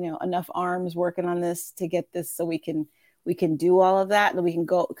 enough arms working on this to get this so we can do all of that, and we can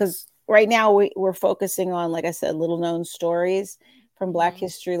go, because right now we're focusing on, like I said, little known stories, from Black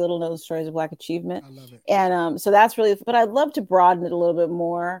History, Little Known Stories of Black Achievement. I love it. And so that's really, but I'd love to broaden it a little bit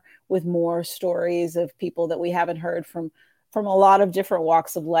more with more stories of people that we haven't heard from a lot of different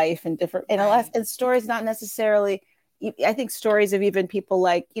walks of life and different, and stories, not necessarily, I think stories of even people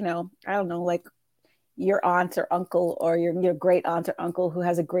like, I don't know, like your aunt or uncle or your great aunt or uncle who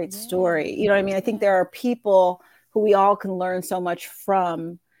has a great story. You know what I mean? I think there are people who we all can learn so much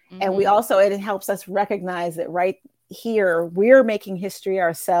from. And we also, it helps us recognize that right here, we're making history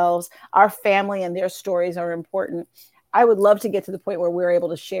ourselves. Our family and their stories are important. I would love to get to the point where we're able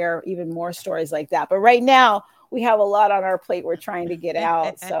to share even more stories like that. But right now, we have a lot on our plate we're trying to get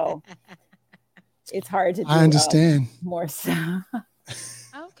out. So it's hard to do. I understand. More so.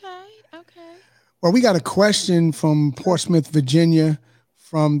 Okay. Well, we got a question from Portsmouth, Virginia,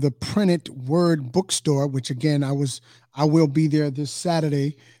 from the Printed Word Bookstore, which again, I will be there this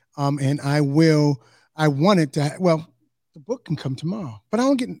Saturday. And I wanted to, the book can come tomorrow, but I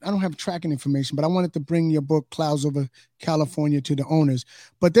don't have tracking information, but I wanted to bring your book, Clouds Over California, to the owners.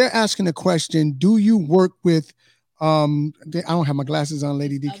 But they're asking a question. Do you work with, I don't have my glasses on,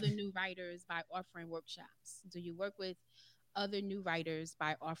 Lady D. Other new writers by offering workshops. Do you work with other new writers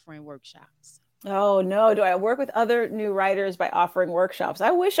by offering workshops? Oh, no. Do I work with other new writers by offering workshops?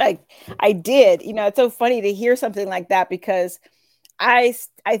 I wish I did. It's so funny to hear something like that because I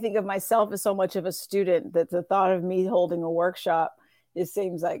think of myself as so much of a student that the thought of me holding a workshop, it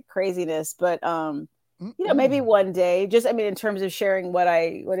seems like craziness. But, maybe one day, just, in terms of sharing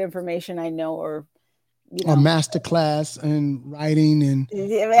what information I know or, a master class and writing and no.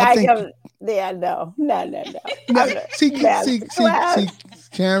 See,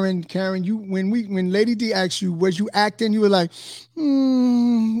 Karyn, when Lady D asked you, was you acting? You were like,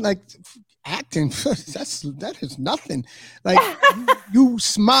 like acting. that is nothing. Like you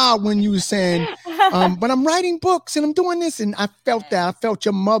smiled when you were saying, but I'm writing books and I'm doing this, and I felt that. I felt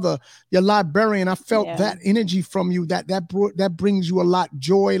your mother, your librarian. I felt that energy from you. That brings you a lot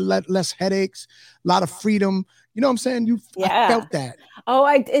joy, less headaches, a lot of freedom. You know what I'm saying? I felt that. Oh,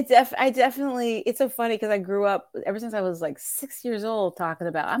 I definitely. It's so funny because I grew up ever since I was like 6 years old talking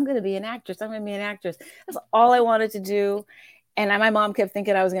about I'm going to be an actress. I'm going to be an actress. That's all I wanted to do. And my mom kept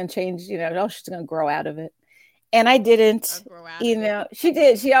thinking I was going to change, she's going to grow out of it. And I didn't, she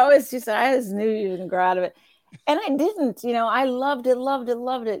did. She said, I just knew you were going to grow out of it. And I didn't, I loved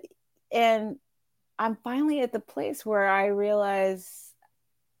it. And I'm finally at the place where I realize,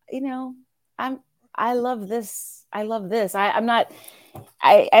 I love this. I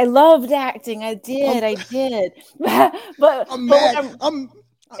loved acting. I did. but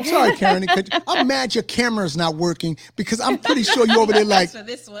I'm sorry, Karyn. I'm mad your camera's not working because I'm pretty sure you over there like. For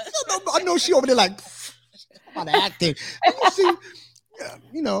this one. I know she over there like about acting. And you see,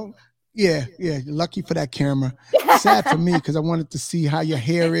 you're lucky for that camera. Sad for me because I wanted to see how your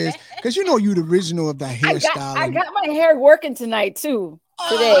hair is because you're the original of that hairstyle. I got my hair working tonight too.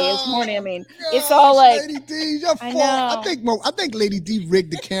 This morning. It's all like Lady D, your fault. I think Lady D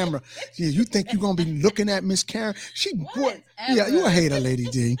rigged the camera. Yeah, you think you're gonna be looking at Miss Karyn? You a hater, Lady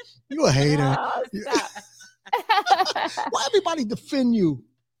D. You a hater. Oh, Why everybody defend you?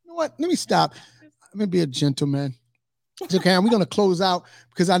 You know what? Let me stop. Let me be a gentleman. So, Karyn, we're gonna close out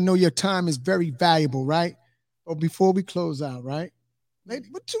because I know your time is very valuable, right? But before we close out, right? Lady,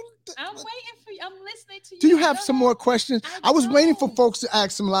 I'm waiting for you. I'm listening to you. Do you have some more questions? I was waiting for folks to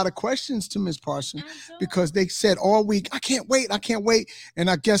ask a lot of questions to Ms. Parson because they said all week, I can't wait. And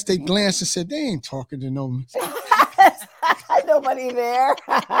I guess they glanced and said, they ain't talking to no one. Nobody there.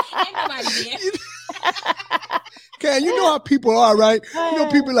 Ain't nobody there. Karyn, you know how people are, right?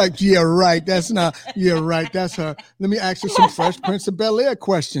 People like, yeah, right. That's her. Let me ask her some Fresh Prince of BelAir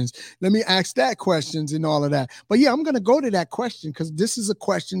questions. Let me ask that questions and all of that. But yeah, I'm going to go to that question because this is a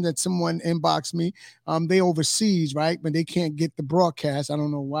question that someone inboxed me. They overseas, right? But they can't get the broadcast. I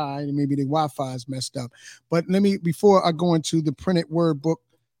don't know why. Maybe the Wi-Fi is messed up. But before I go into the printed word book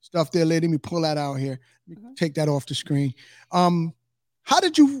stuff there, let me pull that out here. Take that off the screen. How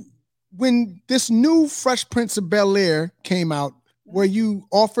did you... When this new Fresh Prince of BelAir came out, were you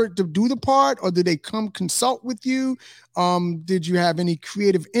offered to do the part or did they come consult with you? Did you have any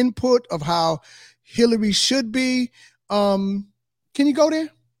creative input of how Hilary should be? Can you go there?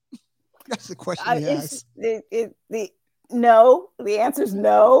 That's the question he asked. No, the answer is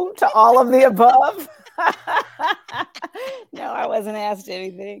no to all of the above. No, I wasn't asked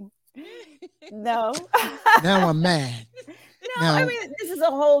anything. No. Now I'm mad. No, this is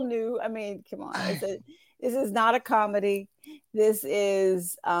a whole new, come on. This is not a comedy. This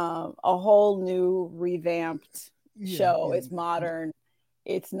is a whole new revamped show. It's modern.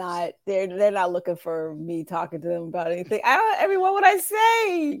 it's not. They're not looking for me talking to them about anything. I mean, what would I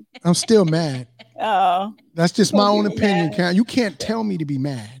say? I'm still mad. Oh, That's just my don't own be opinion, mad. Karen. You can't tell me to be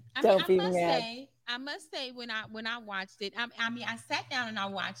mad. I mean, Don't be mad. I must say, when I watched it, I mean, I sat down and I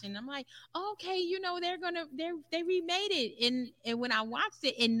watched it, and I'm like, okay, they remade it, and when I watched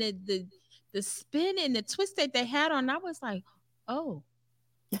it, and the spin and the twist that they had on, I was like, oh,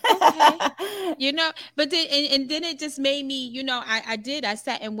 okay. But then and then it just made me, I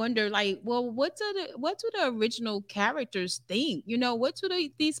sat and wondered, like, well, what do the original characters think? What do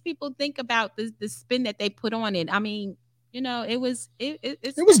these people think about the spin that they put on it? I mean, it's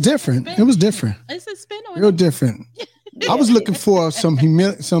It was different. It was different. it's a spin on Real it. different. I was looking for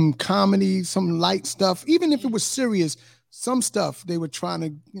some comedy, some light stuff. Even if it was serious, some stuff they were trying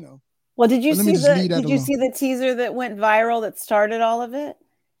to. Well, did you But let me see just leave that alone. the teaser that went viral that started all of it?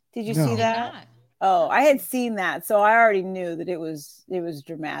 Did you No. see Did that? not. Oh, I had seen that, so I already knew that it was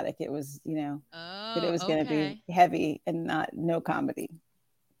dramatic. It was, that it Oh, was going to okay. be heavy and no comedy.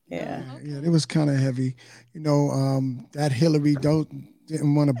 Yeah. Oh, Yeah, okay. it was kind of heavy. That Hilary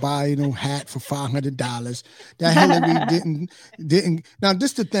didn't want to buy no hat for $500. That Hilary didn't. Now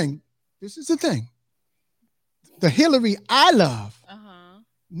this the thing. This is the thing. The Hilary I love Uh-huh.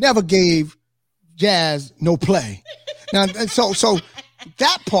 never gave Jazz no play. Now, so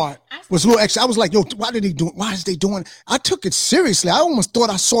that part was a little extra. I was like, yo, why is they doing? I took it seriously. I almost thought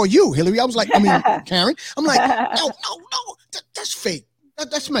I saw you, Hilary. I was like, Karyn. I'm like, no, that's fake.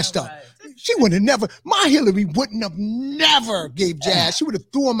 That's messed up. Right. She would have never, my Hilary wouldn't have never gave Jazz. She would have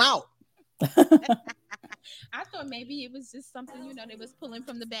threw him out. I thought maybe it was just something, they was pulling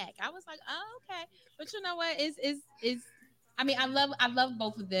from the back. I was like, oh, okay. But you know what? Is I mean, I love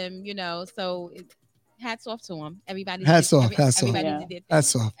both of them, so hats off to them. Hats off. Everybody Yeah. did their thing.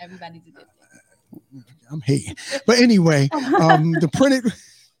 Hats off. Everybody did their thing. I'm hating. But anyway, the printed,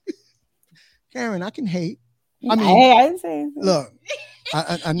 Karyn, I can hate. I mean, hey, I didn't say anything. look,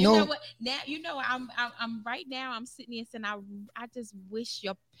 I You know. know what? Now I'm right now. I'm sitting here saying I just wish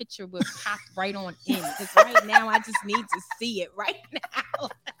your picture would pop right on in, because right now I just need to see it right now.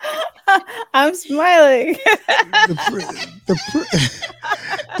 I'm smiling.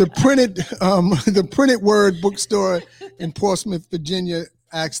 The printed word bookstore in Portsmouth, Virginia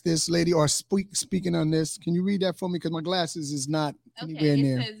asked this lady, or speaking on this. Can you read that for me? Because my glasses is not anywhere Okay, it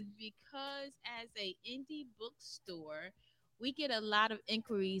near. says, because as a indie bookstore, we get a lot of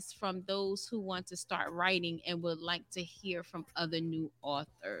inquiries from those who want to start writing and would like to hear from other new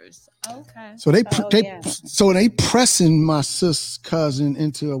authors. Okay. So yeah. they pressing my sis cousin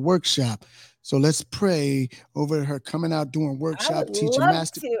into a workshop. So let's pray over her coming out doing workshop, teaching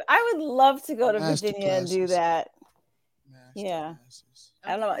master. I would love to go to master Virginia and do classes. that. master Yeah. classes.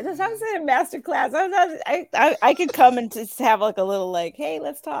 I don't know. Just I'm saying master class. I could come and just have like a little hey,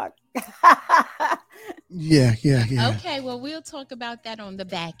 let's talk. Yeah. Okay, well, we'll talk about that on the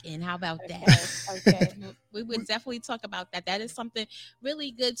back end. How about that? Okay. We would definitely talk about that. That is something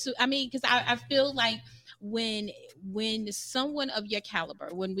really good to. I mean, because I feel like when someone of your caliber,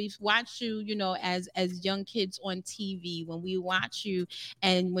 when we've watched you, as young kids on TV, when we watch you,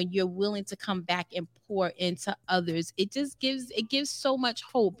 and when you're willing to come back and pour into others, it gives so much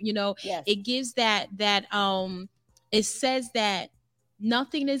hope. Yes. It gives that it says that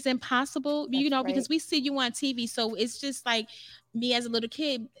nothing is impossible, That's because right. we see you on TV. So it's just like me as a little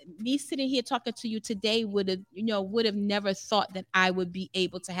kid, me sitting here talking to you today would have never thought that I would be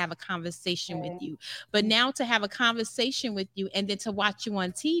able to have a conversation with Right. you. But now to have a conversation with you and then to watch you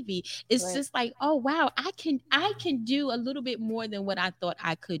on TV, it's Right. just like, oh wow, I can do a little bit more than what I thought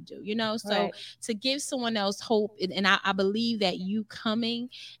I could do, So Right. to give someone else hope, and I believe that you coming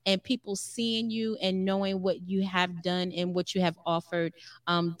and people seeing you and knowing what you have done and what you have offered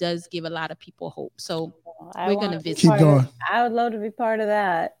does give a lot of people hope. So we're gonna visit. Keep going. I would love to be part of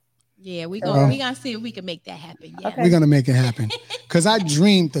that. Yeah, we're Sure. gonna see if we can make that happen. Yeah. Okay. We're gonna make it happen. Because I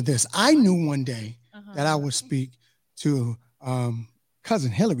dreamed of this. I knew one day Uh-huh. that I would speak to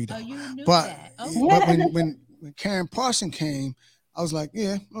cousin Hilary though. Oh, you knew but that. but Okay. when Karyn Parson came, I was like,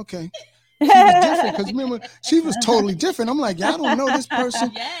 yeah, okay. She was different because remember she was totally different. I'm like, yeah, I don't know this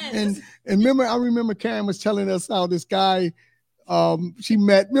person. Yes. And I remember Karyn was telling us how this guy she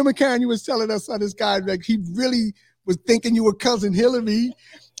met. Remember, Karyn, you was telling us how this guy, like, he really was thinking you were cousin Hilary.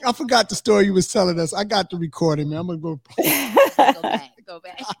 I forgot the story you was telling us. I got the recording, man. I'm gonna go. Go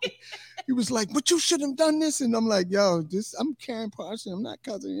back. He was like, but you should have done this. And I'm like, yo, I'm Karyn Parson. I'm not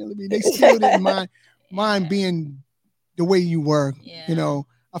cousin Hilary. They still didn't mind being the way you were. Yeah.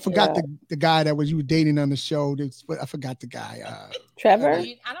 I forgot the guy that you were dating on the show. I forgot the guy. Trevor?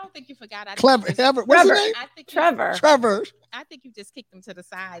 I don't think you forgot. Trevor. What's his name? Trevor. I think you just kicked him to the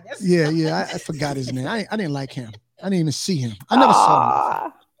side. I forgot his name. I didn't like him. I didn't even see him. I never saw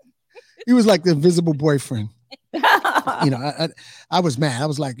him. He was like the invisible boyfriend. I was mad. I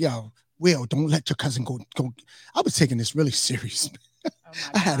was like, yo, Will, don't let your cousin go. I was taking this really serious.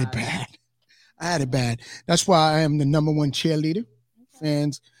 I had it bad. That's why I am the #1 cheerleader.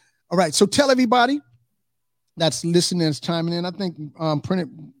 Fans. All right. So tell everybody that's listening, that's chiming in. I think Printed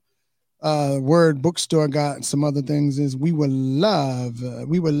Word Bookstore got some other things. Is we will live.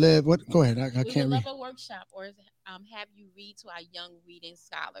 What? Go ahead. I can't read. Love a workshop or have you read to our young reading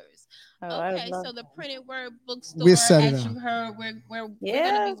scholars. Okay, so the Printed Word Bookstore, as you heard, we're going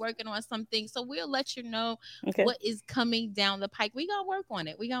to be working on something. So we'll let you know what is coming down the pike. We're going to work on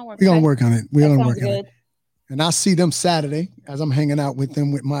it. We're going to work on it. And I'll see them Saturday as I'm hanging out with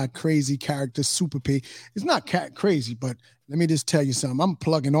them with my crazy character, Super P. It's not crazy, but let me just tell you something. I'm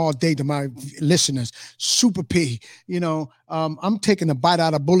plugging all day to my listeners. Super P, I'm taking a bite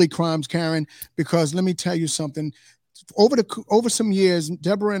out of bully crimes, Karyn, because let me tell you something. Over some years,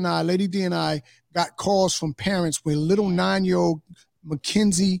 Deborah and I, Lady D and I, got calls from parents where little 9-year-old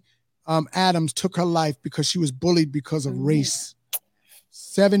Mackenzie Adams took her life because she was bullied because of race.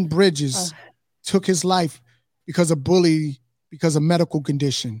 7 Bridges took his life because of medical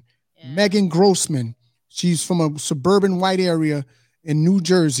condition. Megan Grossman, she's from a suburban white area in New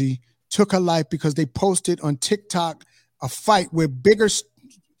Jersey, took her life because they posted on TikTok a fight where bigger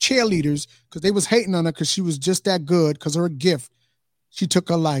cheerleaders, because they was hating on her because she was just that good because of her gift. She took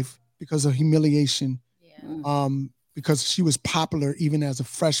her life because of humiliation, because she was popular even as a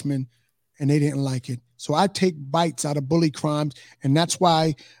freshman and they didn't like it. So I take bites out of bully crimes, and that's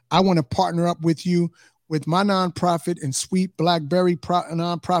why I want to partner up with you with my nonprofit and Sweet Blackberry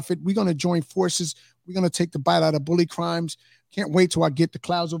nonprofit. We're going to join forces. We're going to take the bite out of bully crimes. Can't wait till I get the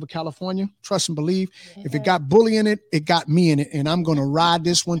clouds over California. Trust and believe. Yeah. If it got bully in it, it got me in it. And I'm going to ride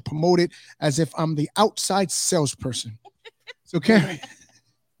this one, promote it as if I'm the outside salesperson. So, Karyn,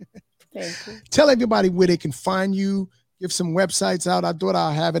 tell everybody where they can find you. Give some websites out. I thought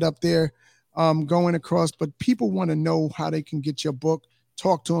I'll have it up there going across. But people want to know how they can get your book.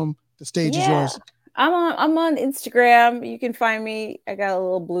 Talk to them. The stage is yours. I'm on Instagram. You can find me. I got a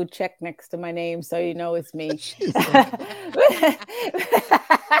little blue check next to my name, so you know it's me.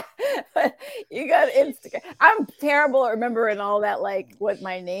 You got Instagram. I'm terrible at remembering all that, like what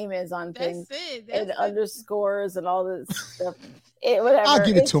my name is on things and underscores and all this stuff. Whatever. I'll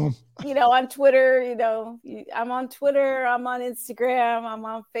give it to him. On Twitter. I'm on Twitter. I'm on Instagram. I'm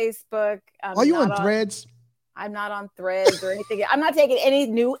on Facebook. Are you on Threads? I'm not on Threads or anything. I'm not taking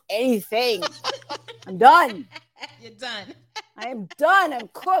anything. I'm done. You're done. I am done. I'm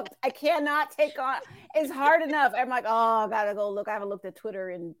cooked. I cannot take on. It's hard enough. I'm like, I gotta go look. I haven't looked at Twitter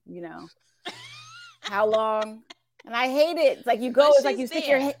in how long, and I hate it. It's like you go. It's like you stick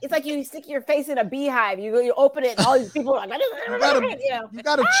your. It's like you stick your face in a beehive. You open it, and all these people are like, you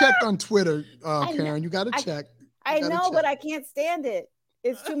gotta check on Twitter, Karyn. You gotta check. I know, but I can't stand it.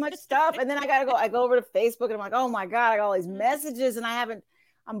 It's too much stuff. And then I go over to Facebook and I'm like, oh my God, I got all these messages and I'm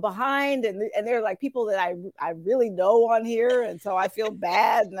behind. And they're like people that I really know on here. And so I feel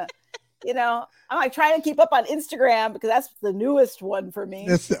bad. And, I'm like trying to keep up on Instagram because that's the newest one for me.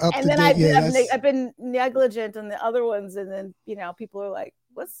 And then I've been negligent on the other ones. And then, people are like,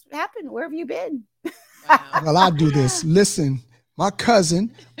 what's happened? Where have you been? Wow. Well, I'll do this. Listen, my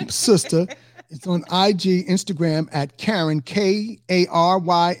cousin, sister, it's on IG, Instagram at Karyn,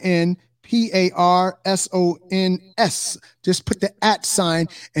 KarynParsons. Just put the @sign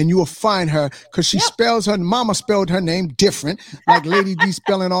and you will find her because she spells her, mama spelled her name different, like Lady D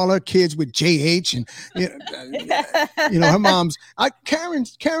spelling all her kids with JH. And, her mom's,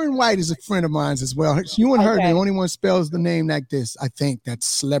 Karyn White is a friend of mine as well. You and her, the only one spells the name like this. I think that's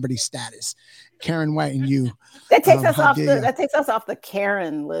celebrity status. Karyn White and you. That takes us off the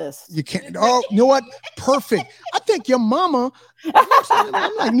Karyn list. You can't. Oh, you know what? Perfect. I think your mama.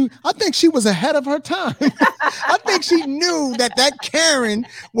 I think she was ahead of her time. I think she knew that Karyn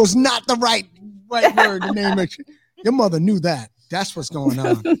was not the right word to name it. Your mother knew that. That's what's going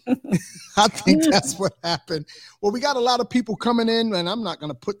on. I think that's what happened. Well, we got a lot of people coming in, and I'm not going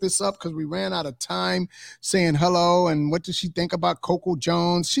to put this up because we ran out of time saying hello. And what does she think about Coco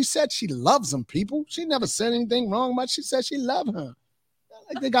Jones? She said she loves them, people. She never said anything wrong, but she said she loved her.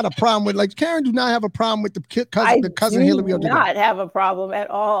 Like they got a problem with, like Karyn do not have a problem with the cousin Hilary. I do not have a problem at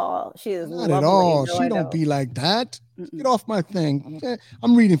all. She is not lovely. At all. No, she don't be like that. Get off my thing.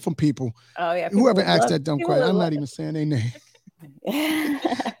 I'm reading from people. Oh yeah. Whoever asked that dumb question, I'm not even saying their name.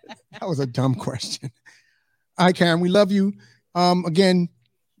 That was a dumb question. All right, Karyn, we love you. Again,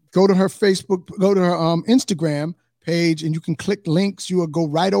 go to her Facebook, go to her Instagram page, and you can click links. You will go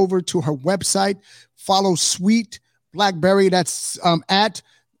right over to her website. Follow Sweet Blackberry. That's at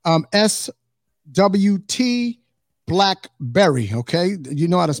SWT Blackberry. Okay, you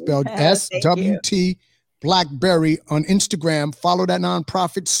know how to spell SWT Blackberry on Instagram. Follow that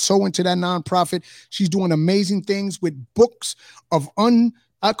nonprofit. Sow into that nonprofit. She's doing amazing things with books of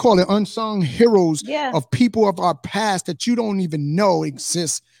I call it unsung heroes of people of our past that you don't even know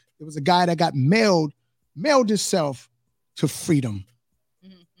exist. There was a guy that got mailed himself to freedom.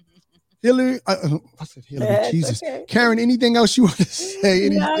 Hilary, I said Hilary, Jesus. Okay. Karyn, anything else you want to say?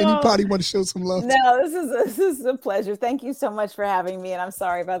 Anybody want to show some love? No, this is a pleasure. Thank you so much for having me. And I'm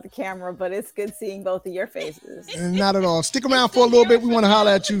sorry about the camera, but it's good seeing both of your faces. Not at all. Stick around for a little bit. We want to holler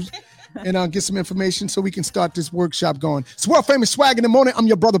at you and get some information so we can start this workshop going. It's World Famous Swag in the Morning. I'm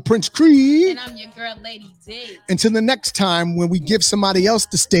your brother, Prince Creed. And I'm your girl, Lady D. Until the next time when we give somebody else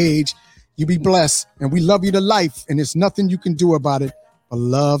the stage, you be blessed. And we love you to life. And there's nothing you can do about it. But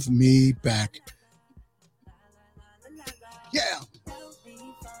love me back. Yeah. I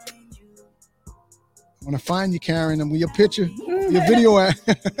want to find you, Karyn, and with your picture, your video.